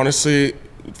 Honestly,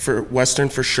 for Western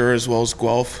for sure, as well as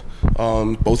Guelph.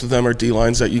 Both of them are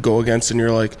D-lines that you go against and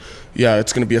you're like, yeah,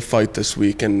 it's going to be a fight this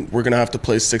week and we're going to have to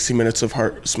play 60 minutes of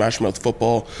hard smash-mouth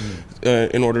football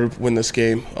in order to win this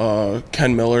game.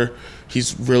 Ken Miller,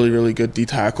 he's really, really good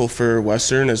D-tackle for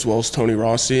Western, as well as Tony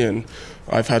Rossi, and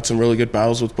I've had some really good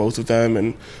battles with both of them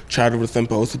and chatted with them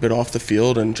both a bit off the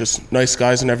field, and just nice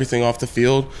guys and everything off the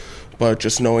field, but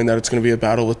just knowing that it's going to be a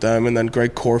battle with them. And then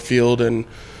Greg Corfield and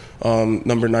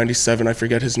number 97, I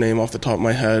forget his name off the top of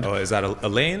my head. Oh, is that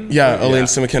Elaine? Yeah, Elaine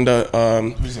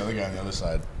Simakinda. Who's the other guy on the other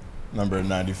side? Number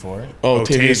 94? Oh,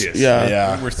 Tavius.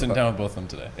 Yeah. We're sitting down with both of them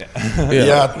today.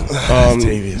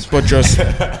 Tavius.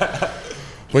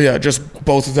 But yeah, just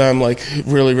both of them, like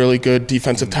really, really good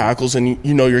defensive tackles, and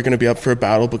you know you're going to be up for a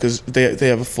battle because they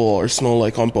have a full arsenal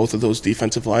like on both of those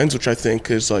defensive lines, which I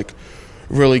think is like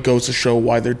really goes to show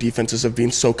why their defenses have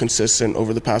been so consistent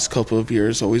over the past couple of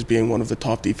years, always being one of the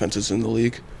top defenses in the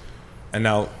league. And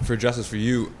now, for Justice, for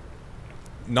you,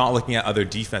 not looking at other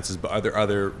defenses, but are there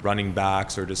other running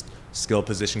backs or just skill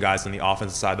position guys on the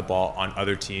offensive side of the ball on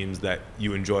other teams that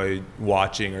you enjoy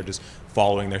watching or just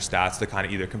following their stats to kind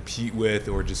of either compete with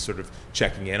or just sort of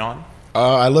checking in on?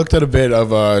 I looked at a bit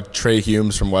of Trey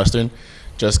Humes from Western,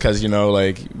 just because, you know,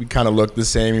 like, we kind of look the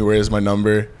same. He wears my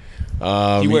number.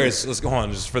 He wears, let's go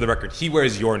on, just for the record, he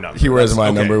wears your number. He wears my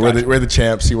number. Gotcha. We're the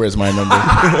champs. He wears my number.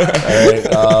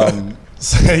 All right.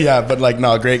 So, yeah, but, like,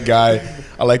 no, great guy.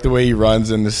 I like the way he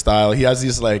runs and the style. He has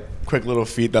these, like, quick little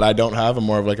feet that I don't have. I'm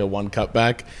more of, like, a one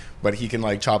cutback. But he can,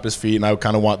 like, chop his feet, and I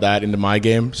kind of want that into my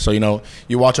game. So, you know,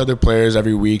 you watch other players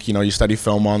every week. You know, you study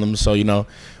film on them. So, you know,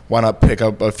 why not pick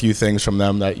up a few things from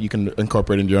them that you can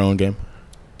incorporate into your own game?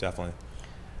 Definitely.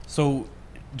 So,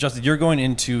 Justin, you're going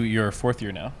into your fourth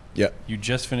year now. Yeah. You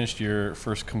just finished your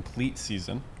first complete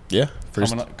season. Yeah,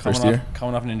 first year.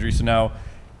 Coming off an injury. So now,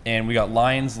 and we got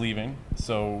Lyons leaving.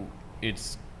 So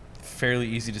it's fairly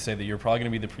easy to say that you're probably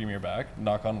going to be the premier back.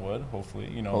 Knock on wood, hopefully.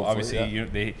 You know,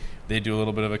 obviously they do a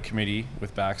little bit of a committee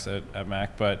with backs at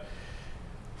Mac, but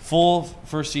full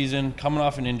first season, coming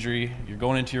off an injury, you're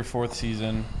going into your fourth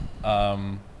season. I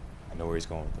know where he's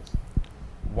going with this.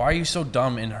 Why are you so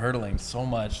dumb in hurdling so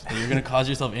much that you're going to cause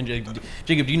yourself injury?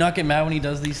 Jacob, do you not get mad when he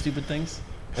does these stupid things?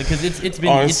 Like, because it's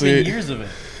been years of it.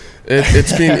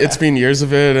 It's been years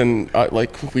of it, and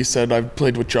like we said, I've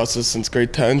played with Justice since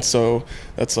grade 10, so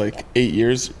that's like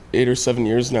 8 or 7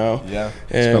 years now. Yeah,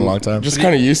 and it's been a long time. Just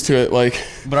kind of used to it, like.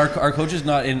 But our coach is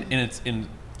not in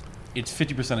it's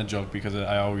 50% a joke because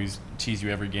I always tease you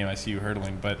every game I see you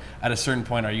hurdling. But at a certain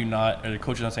point, are the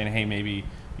coach not saying, hey, maybe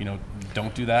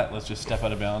don't do that. Let's just step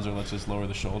out of bounds, or let's just lower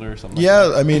the shoulder or something. Yeah,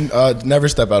 like that? I mean, never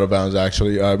step out of bounds.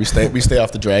 Actually, we stay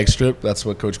off the drag strip. That's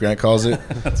what Coach Grant calls it.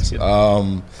 That's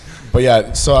good. But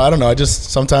yeah, so I don't know.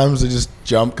 Sometimes I just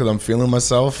jump because I'm feeling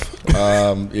myself.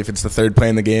 If it's the third play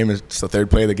in the game, it's the third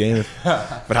play of the game. If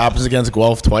it happens against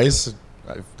Guelph twice,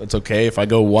 that's okay. If I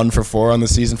go 1 for 4 on the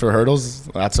season for hurdles,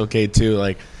 that's okay too.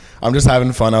 Like, I'm just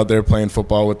having fun out there playing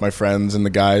football with my friends and the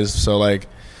guys. So like,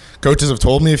 coaches have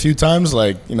told me a few times,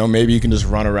 like, maybe you can just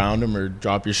run around them or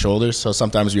drop your shoulders. So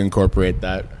sometimes you incorporate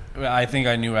that. I think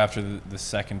I knew after the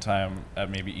second time at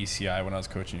maybe ECI when I was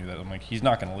coaching you that I'm like, he's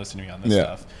not going to listen to me on this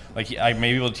stuff. Like, I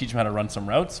may be able to teach him how to run some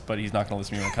routes, but he's not going to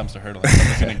listen to me when it comes to hurdling. I'm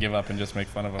just going to give up and just make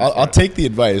fun of him. I'll take the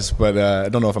advice, but I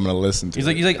don't know if I'm going to listen to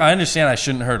it. He's like, I understand I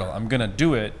shouldn't hurdle. I'm going to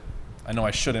do it. I know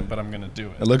I shouldn't, but I'm going to do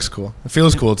it. It looks cool. It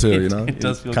feels cool too, It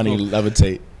does feel kind cool. of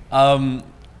levitate.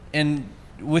 And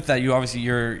with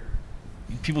that,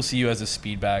 people see you as a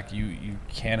speed back. You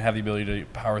can have the ability to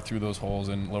power through those holes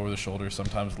and lower the shoulders,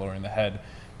 sometimes lowering the head.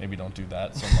 Maybe don't do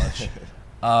that so much.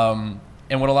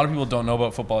 And what a lot of people don't know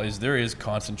about football is there is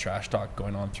constant trash talk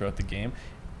going on throughout the game.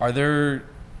 Are there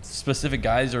specific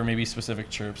guys or maybe specific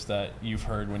chirps that you've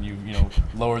heard when you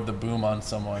lowered the boom on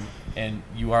someone? And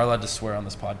you are allowed to swear on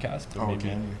this podcast. But maybe,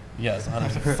 can you? Yes,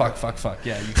 100%. fuck.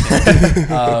 Yeah, you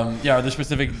can. Are there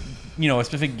specific a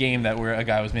specific game that where a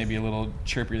guy was maybe a little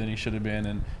chirpier than he should have been,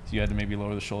 and so you had to maybe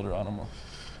lower the shoulder on him?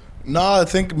 No, I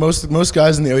think most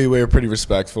guys in the OUA are pretty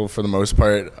respectful for the most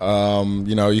part.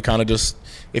 You kind of just,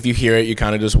 if you hear it, you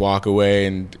kind of just walk away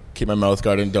and keep my mouth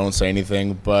guarded and don't say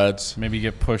anything. But maybe you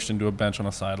get pushed into a bench on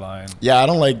a sideline. Yeah, I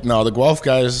don't like the Guelph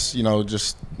guys.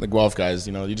 Just the Guelph guys.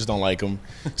 You just don't like them.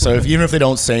 So even if they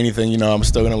don't say anything, I'm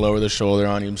still gonna lower the shoulder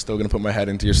on you. I'm still gonna put my head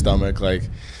into your stomach. Like,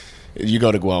 you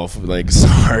go to Guelph. Like,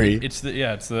 sorry.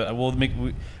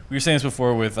 We were saying this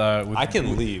before with I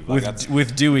can leave.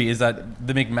 With Dewey, is that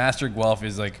the McMaster Guelph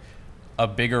is like a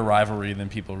bigger rivalry than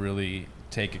people really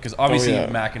take it, because obviously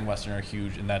Mac and Western are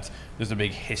huge, and there's a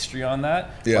big history on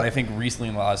that. Yeah. But I think recently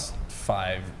in the last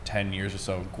 5-10 years or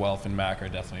so, Guelph and Mac are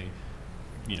definitely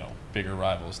bigger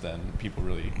rivals than people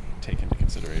really take into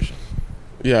consideration.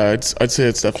 Yeah, I'd say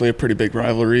it's definitely a pretty big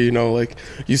rivalry. Like,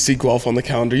 you see Guelph on the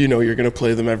calendar, you're going to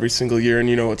play them every single year, and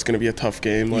it's going to be a tough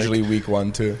game. Usually week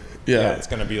 1 too. Yeah, it's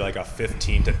going to be like a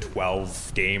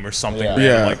 15-12 game or something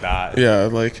like that. Yeah,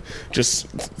 like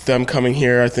just them coming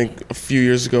here. I think a few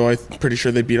years ago, I'm pretty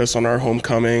sure they beat us on our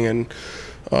homecoming, and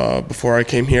before I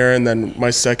came here, and then my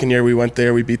second year we went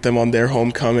there, we beat them on their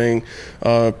homecoming.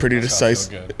 Pretty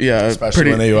decisive. Yeah,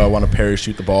 especially when they want to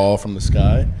parachute the ball from the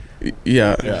sky.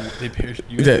 Yeah. They parachute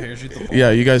the ball. Yeah,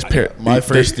 you guys. My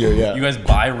first year, yeah. You guys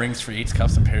buy rings for Yates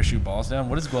Cups and parachute balls down.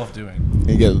 What is Guelph doing?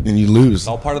 You lose. It's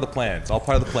all part of the plan.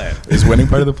 Is winning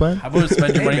part of the plan? How about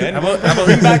spend your money?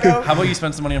 How about you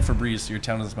spend some money on Febreze so your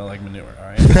town doesn't smell like manure? All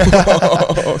right.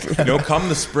 Come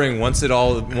the spring, once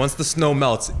the snow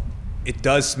melts, it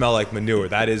does smell like manure.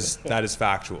 That is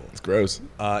factual. It's gross.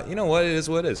 You know what? It is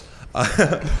what it is.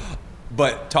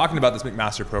 But talking about this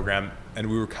McMaster program, and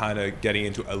we were kind of getting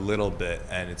into a little bit,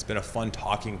 and it's been a fun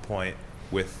talking point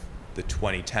with the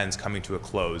 2010s coming to a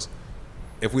close.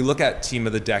 If we look at Team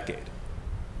of the Decade,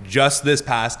 just this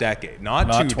past decade,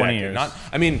 not 20 years.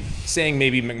 Saying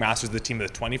maybe McMaster's the team of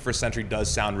the 21st century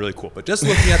does sound really cool, but just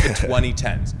looking at the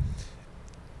 2010s,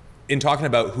 in talking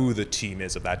about who the team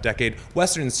is of that decade,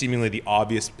 Western is seemingly the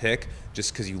obvious pick,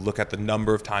 just because you look at the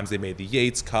number of times they made the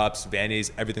Yates Cups,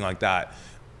 Vanya's, everything like that.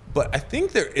 But I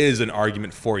think there is an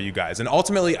argument for you guys, and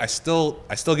ultimately, I still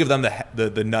give them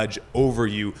the nudge over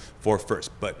you for first.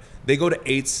 But they go to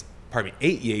 8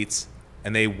 Yates,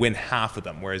 and they win half of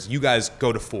them, whereas you guys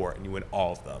go to 4 and you win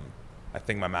all of them. I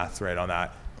think my math's right on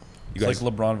that. It's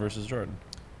like LeBron versus Jordan.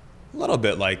 A little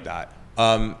bit like that.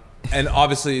 And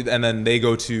obviously, and then they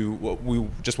go to we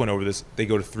just went over this. They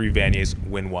go to 3 Vanya's,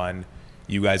 win 1.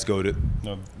 You guys go to...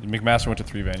 No, McMaster went to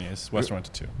 3 Vanya's. Western went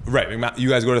to 2. Right. You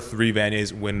guys go to 3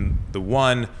 Vanya's, win the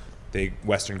 1.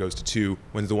 Western goes to 2,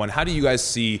 wins the 1. How do you guys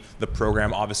see the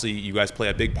program? Obviously, you guys play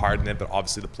a big part in it, but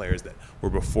obviously the players that were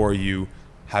before you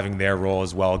having their role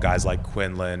as well, guys like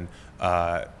Quinlan,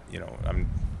 let's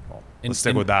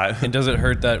stick with that. And does it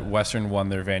hurt that Western won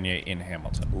their Vanier in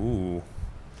Hamilton? Ooh.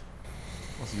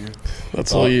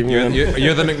 That's all you, man.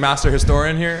 You're the McMaster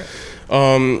historian here?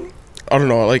 I don't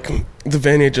know, like the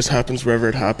Vanier just happens wherever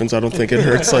it happens. I don't think it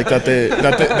hurts like that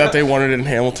they wanted it in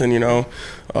Hamilton, you know.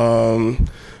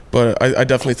 But I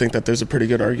definitely think that there's a pretty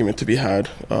good argument to be had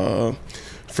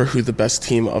for who the best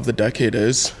team of the decade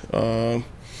is.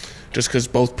 Just because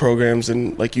both programs,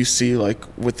 and like you see, like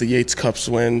with the Yates Cups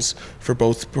wins for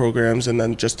both programs, and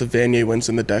then just the Vanier wins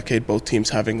in the decade, both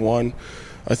teams having won.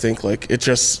 I think like it's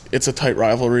a tight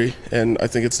rivalry, and I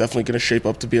think it's definitely going to shape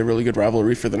up to be a really good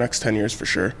rivalry for the next 10 years for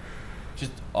sure.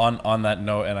 Just on that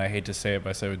note, and I hate to say it,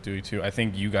 but I say it with Dewey too, I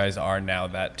think you guys are now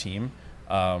that team.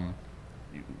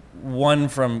 One,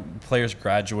 from players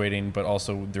graduating, but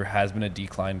also there has been a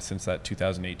decline since that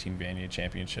 2018 Vanier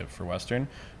Championship for Western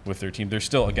with their team. They're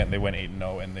still, again, they went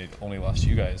 8-0 and they only lost to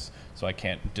you guys, so I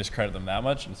can't discredit them that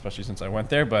much, especially since I went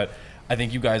there. But I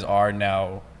think you guys are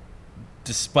now,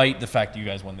 despite the fact that you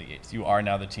guys won the Yates, you are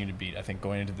now the team to beat. I think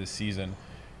going into this season,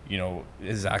 you know,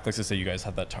 as Zach likes to say, you guys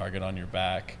have that target on your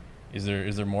back. Is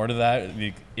there more to that?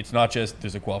 It's not just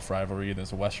there's a Guelph rivalry,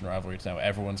 there's a Western rivalry. It's now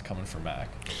everyone's coming for Mac.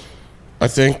 I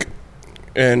think,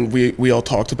 and we all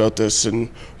talked about this,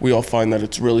 and we all find that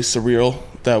it's really surreal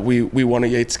that we won a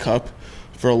Yates Cup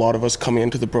for a lot of us coming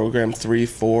into the program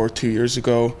 2 years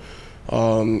ago.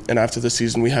 And after the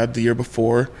season we had the year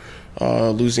before,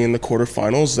 losing in the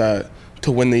quarterfinals, that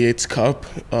to win the Yates Cup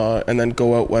and then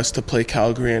go out west to play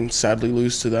Calgary and sadly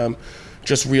lose to them.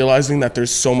 Just realizing that there's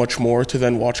so much more to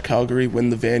then watch Calgary win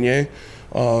the Vanier.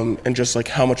 And just like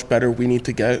how much better we need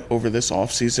to get over this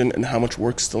off season and how much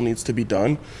work still needs to be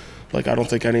done. Like I don't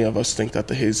think any of us think that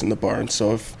the hay's in the barn.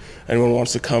 So if anyone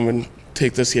wants to come and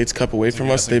take this Yates Cup away from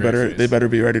us, they better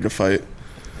be ready to fight.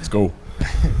 Let's go.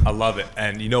 I love it.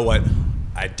 And you know what?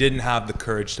 I didn't have the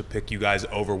courage to pick you guys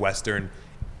over Western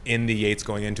in the Yates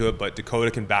going into it, but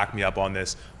Dakota can back me up on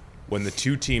this. When the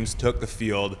two teams took the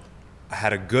field, I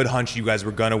had a good hunch you guys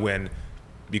were going to win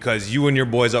because you and your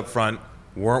boys up front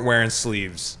weren't wearing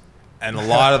sleeves, and a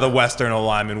lot of the Western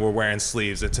linemen were wearing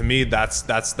sleeves. And to me, that's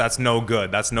no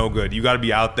good. That's no good. You got to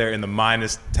be out there in the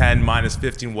 -10,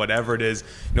 -15, whatever it is.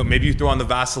 You know, maybe you throw on the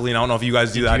Vaseline. I don't know if you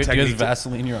guys do that technique. Do you guys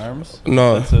Vaseline your arms?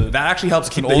 No. That actually helps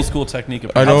keep an old school technique.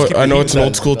 I know it's an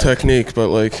old school technique, but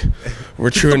like we're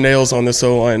true nails on this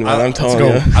O-line, man. I'm telling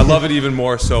you. I love it even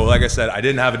more. So, like I said, I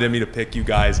didn't have it in me to pick you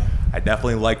guys. I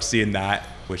definitely liked seeing that,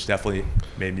 which definitely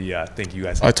made me think you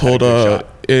guys had a good shot.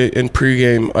 In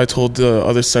pregame, I told the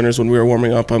other centers when we were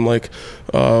warming up, I'm like,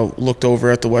 looked over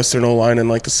at the Western O-line and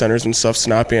like the centers and stuff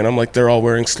snapping, and I'm like, they're all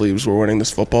wearing sleeves. We're winning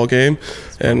this football game.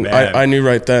 And I knew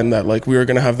right then that like we were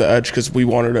going to have the edge because we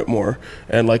wanted it more.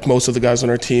 And like most of the guys on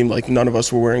our team, like none of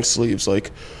us were wearing sleeves.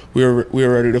 Like we were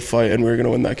ready to fight and we were going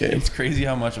to win that game. It's crazy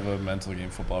how much of a mental game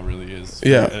football really is.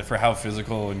 For how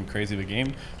physical and crazy the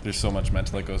game, there's so much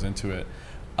mental that goes into it.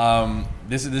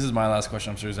 This is my last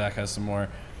question. I'm sure Zach has some more.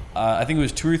 I think it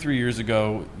was 2 or 3 years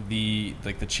ago. The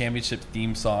championship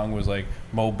theme song was like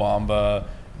Mo Bamba.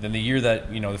 Then the year that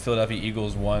the Philadelphia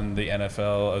Eagles won the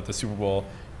NFL the Super Bowl,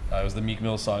 it was the Meek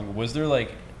Mill song. Was there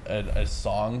like a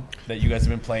song that you guys have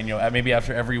been playing? Maybe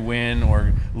after every win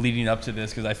or leading up to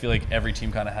this, because I feel like every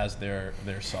team kind of has their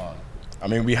song. I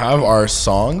mean, we have our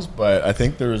songs, but I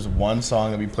think there was one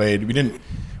song that we played. We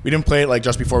didn't play it like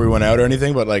just before we went out or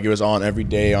anything, but like it was on every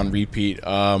day on repeat.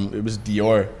 It was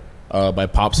Dior by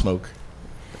Pop Smoke.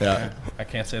 Yeah, I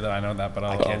can't say that I know that, but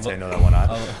I can't say I know that one.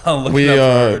 I'll look it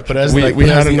up. We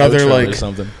had another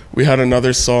we had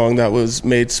another song that was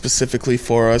made specifically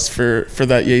for us for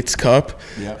that Yates Cup.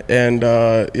 Yeah. And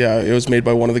it was made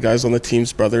by one of the guys on the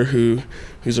team's brother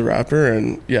who's a rapper,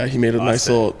 and he made a nice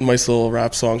little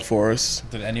rap song for us.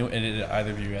 Did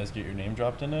either of you guys get your name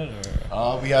dropped in it?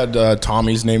 Or? We had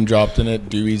Tommy's name dropped in it,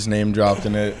 Dewey's name dropped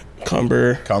in it,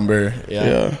 Cumber,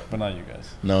 yeah. But not you guys.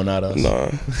 No, not us. No.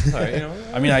 Sorry,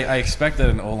 I mean, I expect that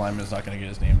an O-lineman is not going to get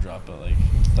his name dropped, but like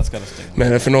that's got to stay.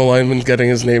 Man, if an O-lineman's getting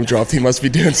his name dropped, he must be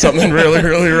doing something really,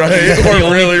 really right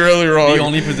or really, really wrong. The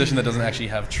only position that doesn't actually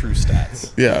have true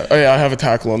stats. Yeah. Oh, yeah, I have a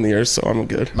tackle on the ears, so I'm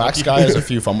good. Max Guy has a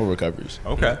few fumble recoveries.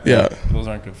 Okay. Yeah. Those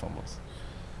aren't good fumbles.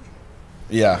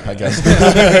 Yeah, I guess.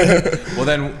 Well,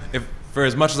 then, for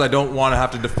as much as I don't want to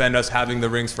have to defend us having the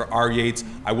rings for our Yates,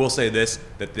 I will say this,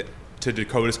 to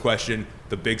Dakota's question,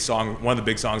 one of the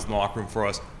big songs in the locker room for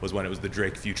us was when it was the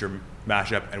Drake Future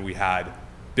mashup, and we had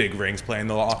big rings playing in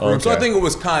the locker room. Okay. So I think it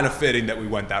was kind of fitting that we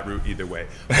went that route either way.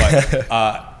 But,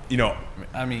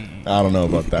 I mean, I don't know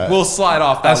about that. We'll slide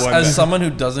off that one. As someone who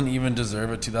doesn't even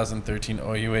deserve a 2013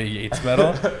 OUA Yates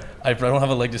medal, I don't have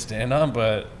a leg to stand on,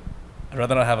 but I'd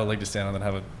rather not have a leg to stand on than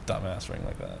have a dumbass ring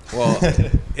like that. Well,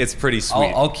 it's pretty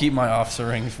sweet. I'll keep my officer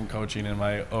rings from coaching and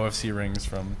my OFC rings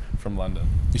from London.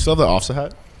 You still have the officer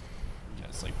hat? Yeah,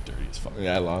 it's like dirty as fuck.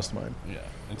 Yeah, I lost mine. Yeah,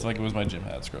 it's like it was my gym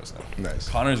hat. It's gross now. Nice.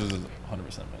 Connor's is 100%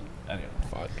 mint.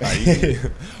 Anyway.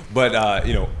 But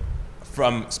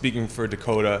from speaking for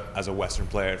Dakota as a Western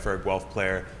player and for a Guelph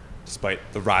player, despite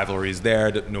the rivalries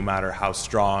there, no matter how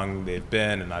strong they've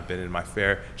been, and I've been in my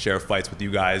fair share of fights with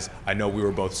you guys, I know we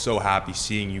were both so happy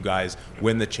seeing you guys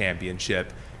win the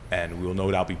championship, and we will no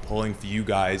doubt be pulling for you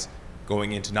guys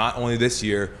going into not only this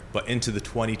year, but into the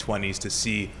 2020s to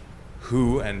see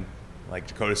who, and like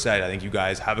Dakota said, I think you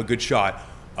guys have a good shot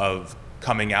of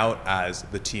coming out as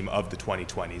the team of the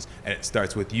 2020s. And it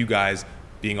starts with you guys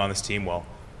being on this team, well,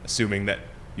 assuming that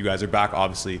you guys are back,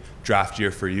 obviously, draft year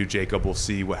for you, Jacob. We'll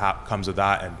see what comes of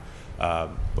that. And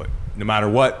but no matter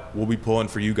what, we'll be pulling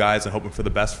for you guys and hoping for the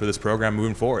best for this program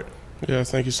moving forward. Yeah,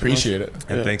 thank you so Appreciate much. it.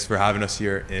 And thanks for having us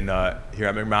here here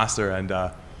at McMaster, and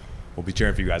we'll be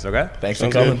cheering for you guys, okay? Thanks for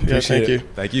Sounds coming. good. Yeah, Appreciate thank it. you.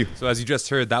 Thank you. So as you just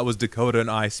heard, that was Dakota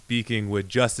and I speaking with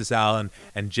Justice Allen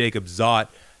and Jacob Zott.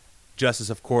 Justice,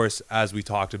 of course, as we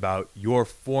talked about, your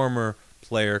former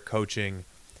player coaching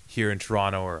here in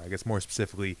Toronto, or I guess more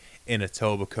specifically in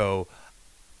Etobicoke.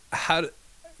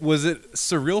 Was it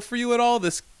surreal for you at all,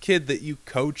 this kid that you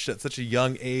coached at such a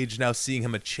young age, now seeing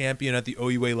him a champion at the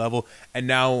OUA level, and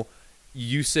now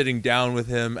you sitting down with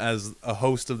him as a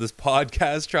host of this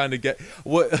podcast trying to get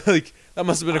what, like, that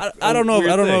must have been I don't know.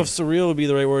 weird I don't know thing. if surreal would be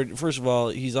the right word. First of all,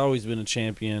 he's always been a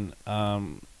champion.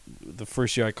 The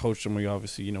first year I coached him, we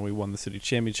obviously, we won the city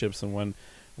championships and won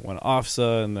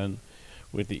OFSA, and then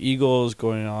with the Eagles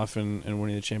going off and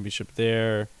winning the championship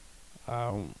there.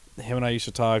 Him and I used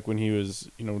to talk when he was,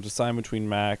 deciding between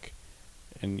Mac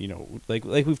and, like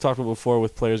we've talked about before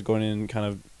with players going in kind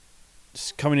of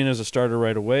just coming in as a starter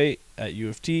right away at U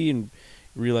of T and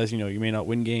realize, you may not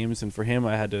win games. And for him,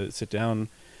 I had to sit down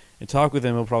and talk with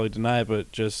him. He'll probably deny it,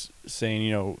 but just saying,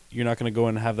 you're not going to go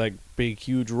in and have that big,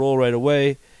 huge role right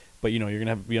away, but, you're going to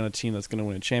have to be on a team that's going to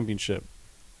win a championship.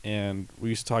 And we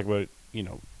used to talk about,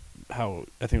 how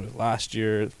I think it was last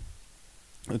year,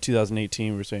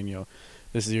 2018, we were saying,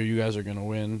 this is the year you guys are going to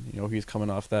win. He's coming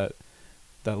off that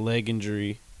leg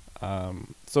injury.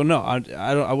 So no,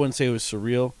 I wouldn't say it was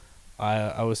surreal.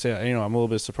 I would say, I'm a little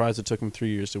bit surprised it took him 3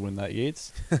 years to win that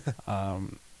Yates.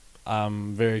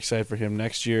 I'm very excited for him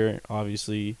next year,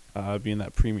 obviously, being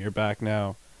that premier back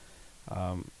now.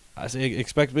 I say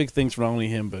expect big things for not only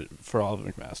him, but for all of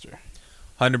McMaster.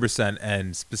 100%.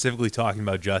 And specifically talking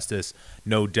about Justice,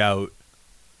 no doubt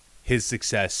his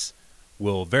success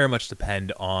will very much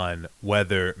depend on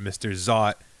whether Mr.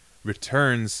 Zott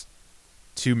returns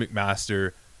to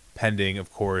McMaster, pending,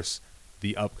 of course,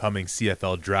 the upcoming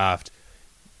CFL draft.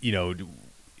 When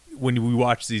we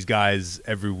watch these guys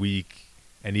every week,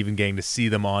 and even getting to see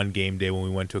them on game day when we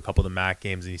went to a couple of the MAC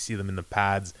games and you see them in the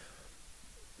pads,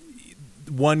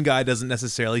 one guy doesn't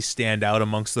necessarily stand out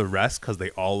amongst the rest because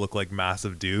they all look like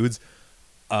massive dudes.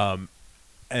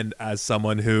 And as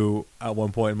someone who at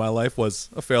one point in my life was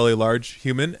a fairly large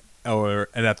human, and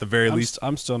at the very least,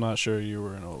 I'm still not sure you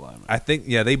were an O-lineman. I think,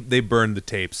 they burned the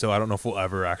tape, so I don't know if we'll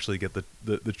ever actually get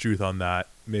the truth on that.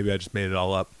 Maybe I just made it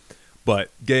all up. But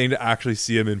getting to actually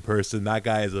see him in person, that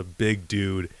guy is a big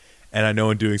dude. And I know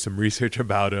in doing some research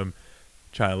about him,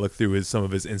 trying to look through some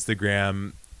of his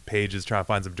Instagram pages, trying to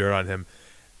find some dirt on him,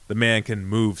 the man can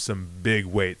move some big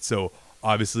weight. So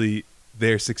obviously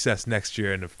their success next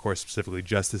year, and of course specifically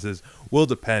Justice's, will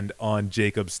depend on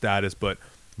Jacob's status. But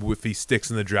if he sticks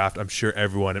in the draft, I'm sure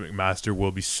everyone at McMaster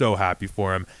will be so happy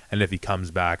for him. And if he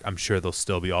comes back, I'm sure they'll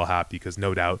still be all happy, because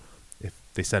no doubt if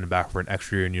they send him back for an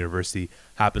extra year in university,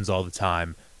 happens all the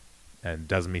time, and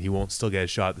doesn't mean he won't still get a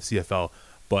shot at the CFL.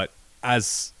 But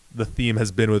as the theme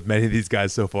has been with many of these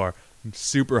guys so far,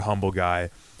 super humble guy.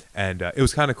 And it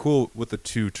was kind of cool with the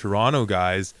two Toronto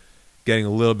guys getting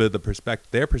a little bit of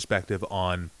their perspective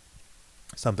on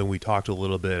something we talked a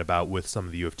little bit about with some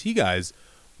of the U of T guys,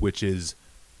 which is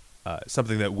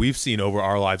something that we've seen over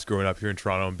our lives growing up here in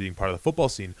Toronto and being part of the football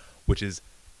scene, which is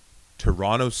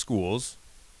Toronto schools,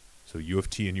 so U of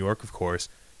T and York, of course,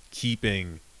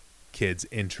 keeping kids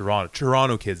in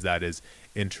Toronto kids, that is,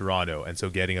 in Toronto. And so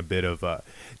getting a bit of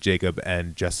Jacob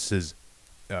and Justice's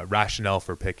rationale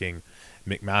for picking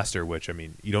McMaster, which, I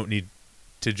mean, you don't need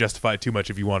to justify it too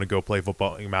much if you want to go play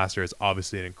football at McMaster. It's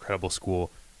obviously an incredible school,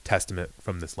 testament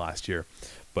from this last year.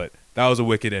 But that was a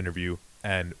wicked interview.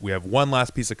 And we have one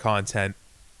last piece of content.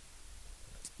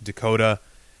 Dakota,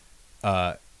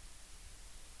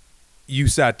 you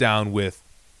sat down with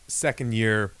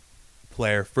second-year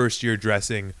player, first-year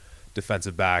dressing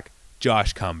defensive back,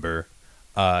 Josh Cumber.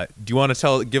 Do you want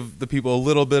to give the people a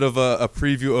little bit of a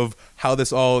preview of how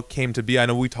this all came to be? I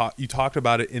know you talked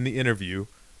about it in the interview,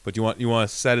 But you want to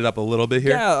set it up a little bit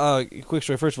here? Yeah, quick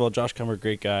story. First of all, Josh Cumber,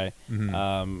 great guy.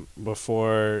 Mm-hmm.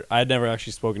 Before, I had never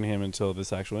actually spoken to him until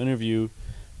this actual interview.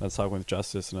 I was talking with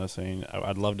Justice, and I was saying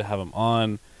I'd love to have him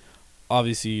on.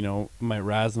 Obviously, you know, might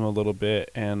razz him a little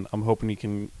bit, and I'm hoping he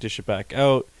can dish it back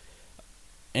out.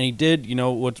 And he did. You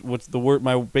know, what's the word?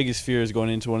 My biggest fear is going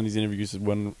into one of these interviews is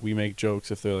when we make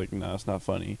jokes, if they're like, "No, it's not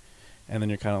funny," and then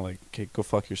you're kind of like, "Okay, go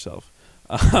fuck yourself,"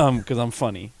 because I'm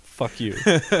funny. Fuck you.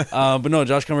 But no,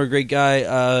 Josh Cumber, great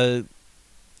guy.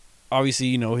 Obviously,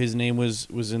 you know, his name was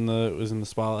in the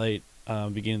spotlight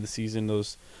beginning of the season.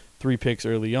 Those 3 picks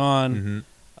early on,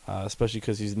 especially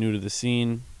because he's new to the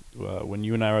scene. When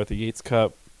you and I were at the Yates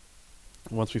Cup,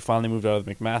 once we finally moved out of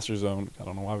the McMaster zone, I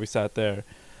don't know why we sat there.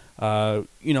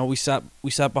 You know, we sat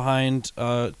behind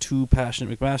 2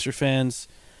 passionate McMaster fans,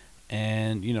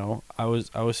 and you know, I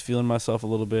was feeling myself a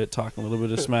little bit, talking a little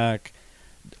bit of smack,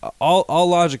 all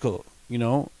logical, you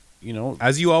know,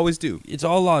 as you always do. It's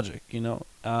all logic, you know.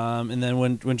 And then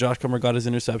when Josh Cumber got his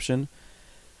interception,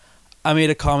 I made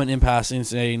a comment in passing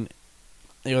saying,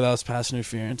 "Yo, that was pass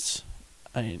interference."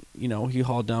 You know, he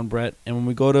hauled down Brett, and when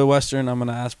we go to Western, I'm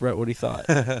gonna ask Brett what he thought.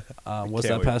 Was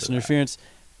that pass interference?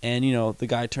 And you know, the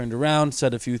guy turned around,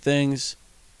 said a few things.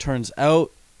 Turns out,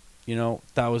 you know,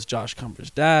 that was Josh Cumber's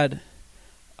dad.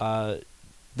 The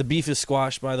beef is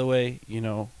squashed, by the way. You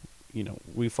know,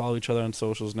 we follow each other on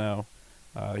socials now.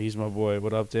 He's my boy.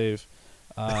 What up, Dave?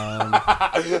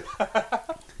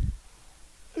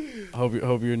 Hope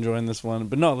you're enjoying this one.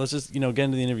 But no, let's just get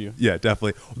into the interview. Yeah,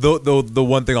 definitely. Though the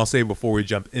one thing I'll say before we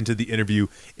jump into the interview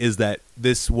is that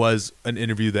this was an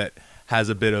interview that has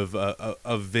a bit of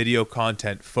a video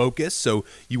content focus, so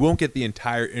you won't get the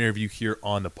entire interview here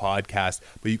on the podcast,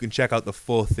 but you can check out the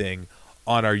full thing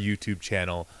on our YouTube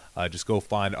channel. Just go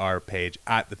find our page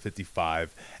at the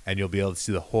 55, and you'll be able to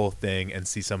see the whole thing and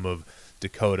see some of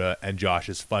Dakota and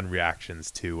Josh's fun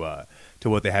reactions to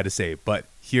what they had to say. But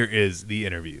here is the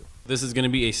interview. This is going to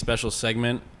be a special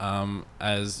segment.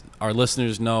 As our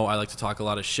listeners know, I like to talk a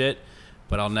lot of shit,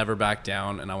 but I'll never back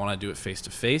down, and I want to do it face to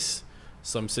face.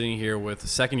 So I'm sitting here with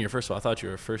second year. First of all, I thought you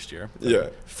were first year. Yeah.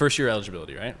 First year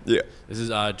eligibility, right? Yeah. This is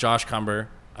Josh Cumber,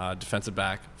 defensive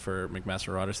back for McMaster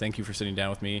Marauders. Thank you for sitting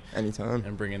down with me. Anytime.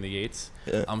 And bringing the Yates.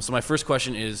 Yeah. So my first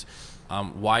question is,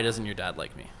 why doesn't your dad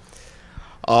like me?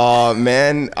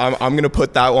 Man, I'm gonna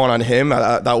put that one on him.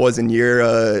 That wasn't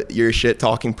your shit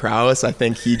talking prowess. I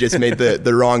think he just made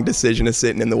the wrong decision of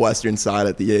sitting in the western side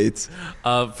at the Yates.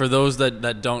 For those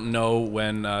that don't know,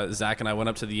 when Zach and I went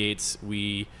up to the Yates,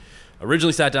 we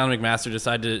originally sat down at McMaster,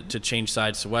 decided to change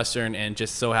sides to Western, and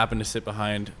just so happened to sit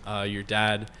behind your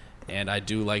dad. And I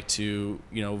do like to,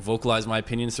 vocalize my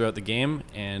opinions throughout the game.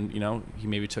 And, he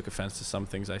maybe took offense to some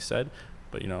things I said.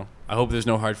 But, I hope there's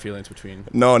no hard feelings between.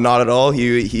 No, not at all.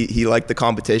 He liked the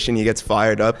competition. He gets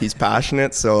fired up. He's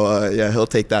passionate. So, yeah, he'll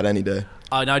take that any day.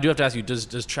 Now, I do have to ask you,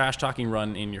 does trash talking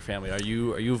run in your family? Are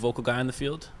you a vocal guy in the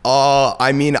field?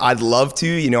 I mean, I'd love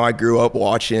to. I grew up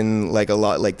watching a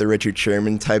lot like the Richard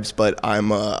Sherman types, but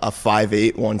I'm a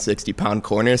 5'8", 160-pound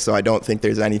corner, so I don't think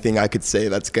there's anything I could say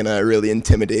that's going to really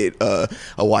intimidate a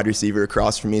wide receiver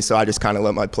across from me, so I just kind of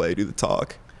let my play do the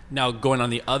talk. Now, going on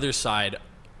the other side,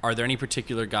 are there any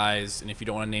particular guys, and if you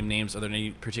don't want to name names, are there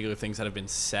any particular things that have been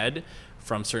said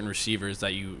from certain receivers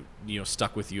that you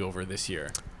stuck with you over this year?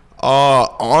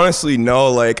 Honestly,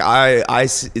 no.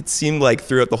 It seemed like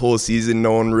throughout the whole season,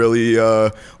 no one really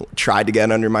tried to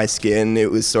get under my skin.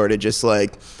 It was sort of just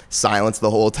silence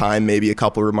the whole time, maybe a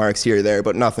couple remarks here or there,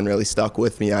 but nothing really stuck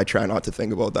with me. I try not to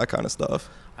think about that kind of stuff.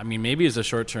 I mean, maybe it's a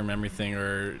short-term memory thing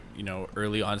or,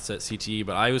 early onset CTE,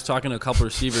 but I was talking to a couple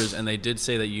receivers, and they did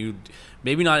say that you,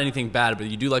 maybe not anything bad, but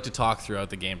you do like to talk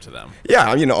throughout the game to them. Yeah,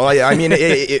 I mean,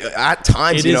 at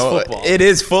times, it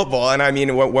is football. And I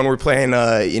mean, when we're playing,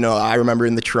 I remember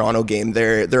in the Toronto game,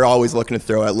 they're always looking to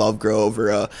throw at Lovegrove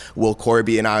or Will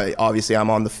Corby, and I'm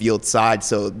on the field side,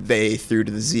 so they threw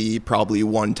to the Z probably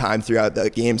one time throughout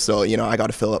the game, so, I got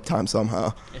to fill up time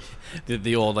somehow.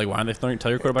 The old, why aren't they tell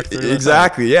your quarterback to throw it?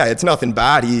 Exactly, yeah. It's nothing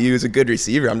bad. He was a good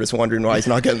receiver. I'm just wondering why he's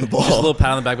not getting the ball. Just a little pat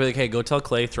on the back, hey, go tell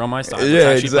Clay, throw my side. Yeah,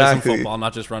 actually exactly. Play some football,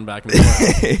 not just run back and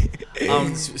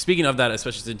forth. Speaking of that,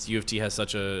 especially since U of T has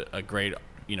such a great,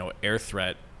 air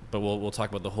threat, but we'll talk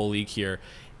about the whole league here.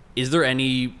 Is there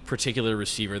any particular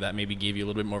receiver that maybe gave you a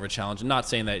little bit more of a challenge? I'm not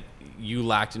saying that you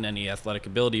lacked in any athletic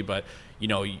ability, but,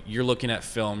 you're looking at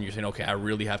film, you're saying, okay, I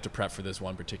really have to prep for this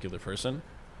one particular person.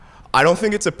 I don't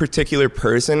think it's a particular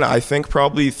person. I think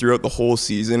probably throughout the whole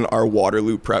season, our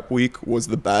Waterloo prep week was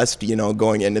the best. You know,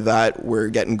 going into that, we're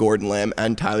getting Gordon Lamb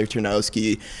and Tyler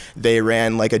Ternowski. They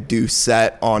ran like a deuce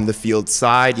set on the field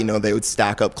side. You know, they would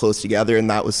stack up close together, and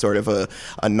that was sort of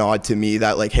a nod to me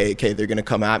that like, hey, okay, they're going to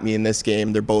come at me in this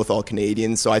game. They're both all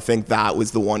Canadians. So I think that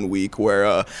was the one week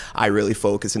where I really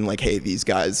focused and like, hey, these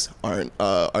guys aren't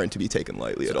to be taken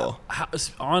lightly at all.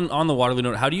 On the Waterloo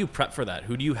note, how do you prep for that?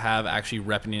 Who do you have actually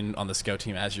repping in on the scout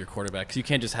team as your quarterback? Because you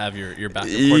can't just have your backup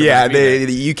quarterback.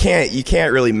 Yeah, you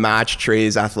can't really match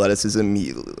Trey's athleticism.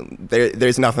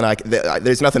 There's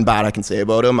nothing bad I can say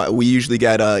about him. We usually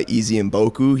get Easy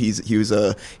Mboku. He was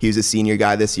a senior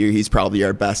guy this year. He's probably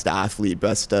our best athlete,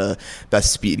 best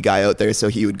speed guy out there. So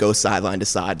he would go sideline to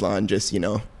sideline, just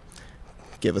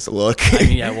give us a look. I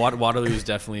mean, yeah, Waterloo is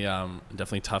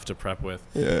definitely tough to prep with.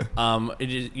 Yeah.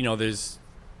 It is, there's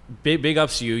big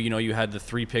ups to you. You had the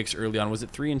 3 picks early on. Was it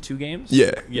 3 in 2 games?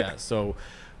 Yeah. Yeah. So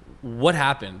what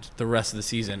happened the rest of the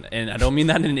season? And I don't mean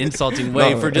that in an insulting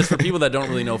way. For people that don't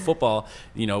really know football,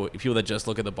 people that just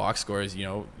look at the box scores,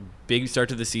 big start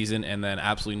to the season and then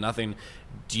absolutely nothing.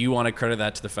 Do you want to credit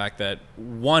that to the fact that,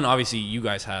 one, obviously you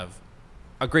guys have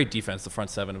a great defense, the front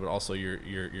seven, but also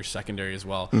your secondary as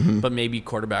well. Mm-hmm. But maybe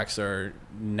quarterbacks are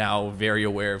now very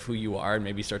aware of who you are and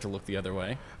maybe start to look the other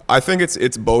way? I think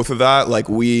it's both of that. Like,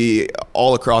 we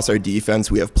all across our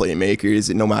defense, we have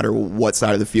playmakers. No matter what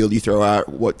side of the field you throw at,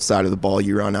 what side of the ball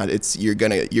you run at, you're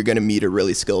gonna meet a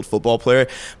really skilled football player.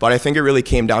 But I think it really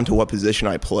came down to what position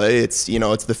I play. It's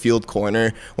the field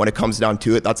corner. When it comes down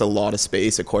to it, that's a lot of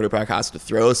space a quarterback has to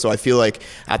throw. So I feel like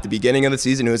at the beginning of the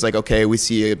season, it was like, okay, we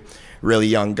see a really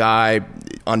young guy,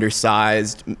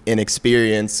 undersized,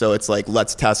 inexperienced, so it's like,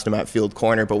 let's test him at field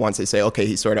corner. But once they say, okay,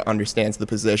 he sort of understands the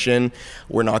position,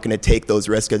 we're not going to take those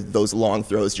risks, those long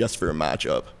throws just for a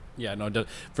matchup. Yeah, no.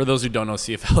 For those who don't know,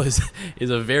 CFL is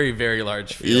a very, very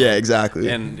large field. Yeah, exactly.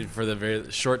 And for the very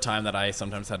short time that I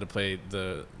sometimes had to play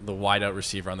the wide out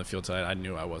receiver on the field side, I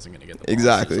knew I wasn't going to get the ball.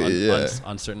 Exactly.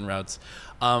 On certain routes.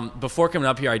 Before coming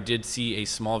up here, I did see a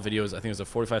small video. I think it was a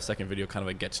 45-second video, kind of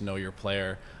a get to know your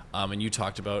player. And you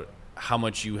talked about how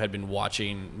much you had been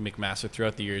watching McMaster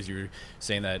throughout the years. You were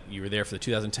saying that you were there for the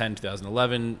 2010,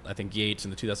 2011, I think Yates,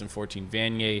 and the 2014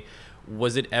 Vanier.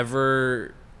 Was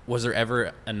there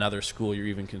ever another school you're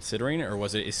even considering, or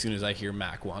was it as soon as I hear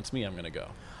Mac wants me, I'm going to go?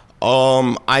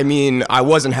 I mean, I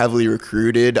wasn't heavily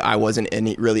recruited. I wasn't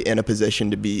really in a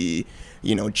position to be,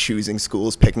 choosing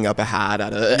schools, picking up a hat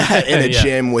in a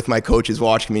gym with my coaches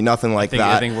watching me, nothing like that.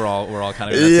 I think we're all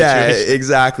kind of in that situation.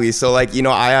 Exactly. So I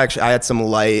had some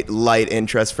light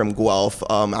interest from Guelph.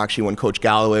 Actually, when Coach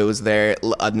Galloway was there,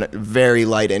 a very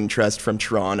light interest from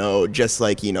Toronto, just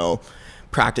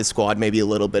practice squad, maybe a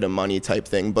little bit of money type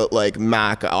thing. But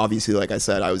Mac, obviously, like I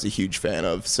said, I was a huge fan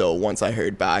of. So once I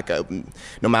heard back,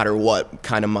 no matter what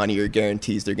kind of money or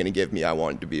guarantees they're going to give me, I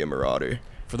wanted to be a Marauder.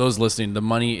 For those listening, the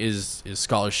money is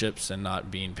scholarships and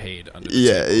not being paid under the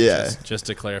table. Yeah. Just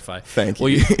to clarify. Thank you.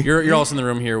 Well, you're also in the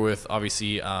room here with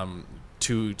obviously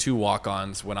two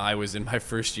walk-ons. When I was in my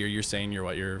first year, you're saying you're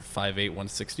 5'8",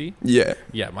 160? Yeah.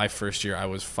 Yeah, my first year I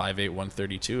was 5'8",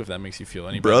 132, if that makes you feel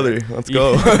any better. Brother, let's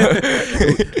go.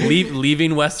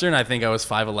 Leaving Western, I think I was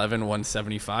 5'11",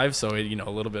 175, so a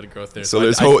little bit of growth there. So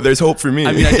there's hope for me.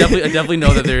 I mean, I definitely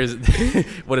know that there's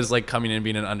what it's like coming in and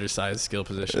being an undersized skill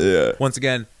position. Yeah. Once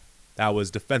again, that was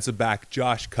defensive back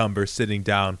Josh Cumber sitting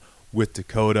down with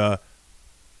Dakota.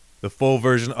 The full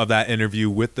version of that interview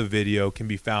with the video can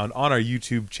be found on our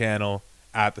YouTube channel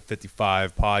at the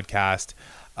 55 Podcast.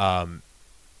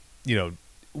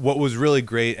 What was really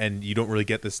great, and you don't really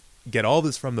get all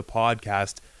this from the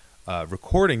podcast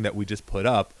recording that we just put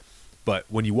up, but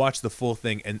when you watch the full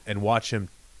thing and watch him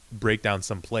break down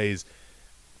some plays,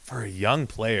 for a young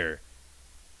player,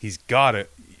 he's got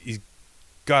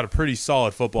a pretty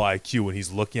solid football IQ when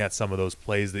he's looking at some of those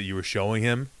plays that you were showing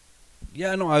him.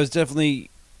 Yeah, no, I was definitely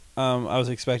I was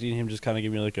expecting him just kind of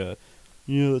give me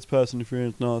that's pass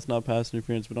interference. No, it's not pass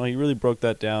interference. But no, he really broke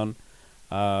that down.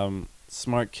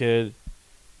 Smart kid.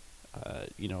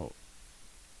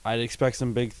 I'd expect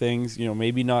some big things.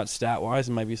 Maybe not stat-wise.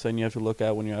 It might be something you have to look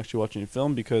at when you're actually watching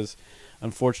film, because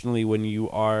unfortunately when you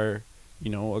are,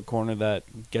 a corner that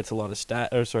gets a lot of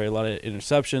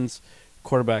interceptions,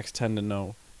 quarterbacks tend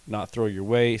to not throw your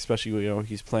way, especially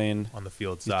he's playing on the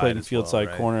field side. He's playing the field side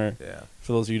right? corner. Yeah.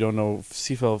 For those of you who don't know,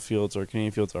 CFL fields or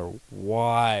Canadian fields are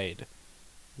wide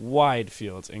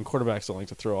fields, and quarterbacks don't like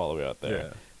to throw all the way out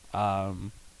there. Yeah.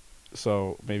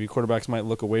 So maybe quarterbacks might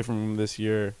look away from him this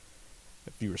year.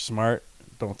 If you were smart,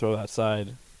 don't throw that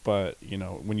side. But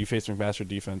when you face McMaster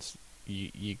defense,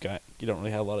 you don't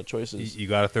really have a lot of choices. You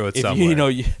got to throw it If somewhere.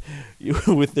 you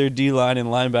with their D line and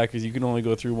linebackers, you can only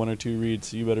go through 1 or 2 reads.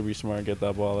 So you better be smart and get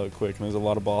that ball out quick. And there's a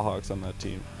lot of ball hawks on that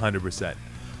team. 100%.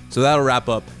 So that'll wrap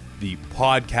up the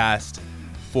podcast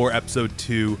for episode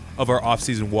 2 of our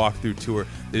off-season walkthrough tour.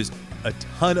 There's a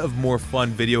ton of more fun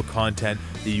video content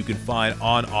that you can find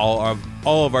on all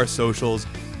of our socials,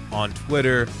 on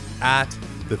Twitter at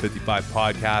the 55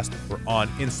 Podcast. We're on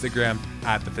Instagram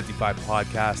at the 55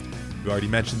 Podcast. We already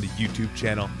mentioned the YouTube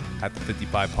channel at the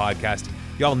 55 Podcast.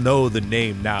 Y'all know the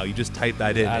name now. You just type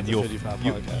that in At and the 55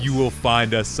 Podcast. you will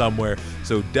find us somewhere.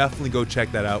 So definitely go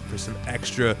check that out for some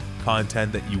extra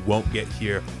content that you won't get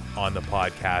here on the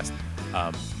podcast.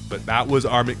 But that was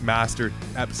our McMaster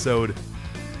episode.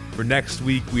 For next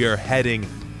week, we are heading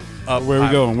up. Where are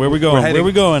we going? Where are we going? Where are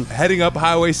we going? Heading up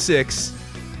Highway 6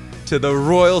 to the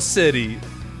Royal City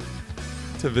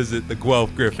to visit the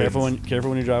Guelph Griffins. Careful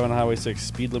when you drive on Highway 6.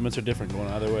 Speed limits are different going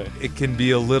either way. It can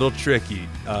be a little tricky.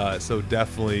 So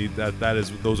definitely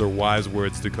those are wise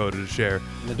words, Dakota, to share.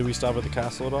 And then do we stop at the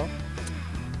castle at all?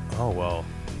 Oh, well,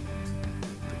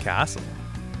 the castle.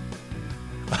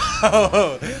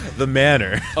 Oh, the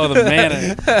manor. Oh, the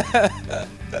manor.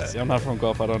 See, I'm not from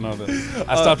Guelph. I don't know this.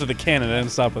 I stopped at the cannon. I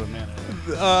didn't stop at the manor.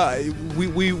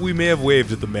 We may have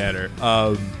waved at the manor.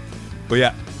 But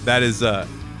yeah, that is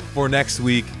for next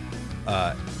week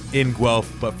in Guelph.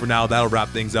 But for now, that'll wrap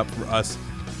things up for us.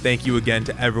 Thank you again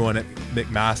to everyone at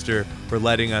McMaster for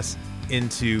letting us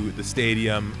into the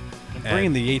stadium.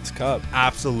 Bringing the Yates Cup.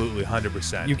 Absolutely,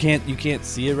 100%. You can't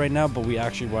see it right now, but we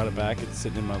actually brought it back. It's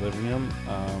sitting in my living room,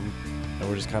 and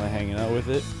we're just kind of hanging out with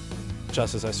it.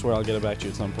 Justice, I swear I'll get it back to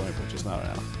you at some point, but just not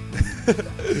right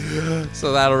now.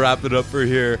 So that'll wrap it up for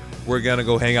here. We're going to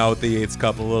go hang out with the Yates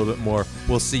Cup a little bit more.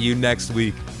 We'll see you next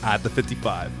week at the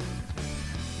 55.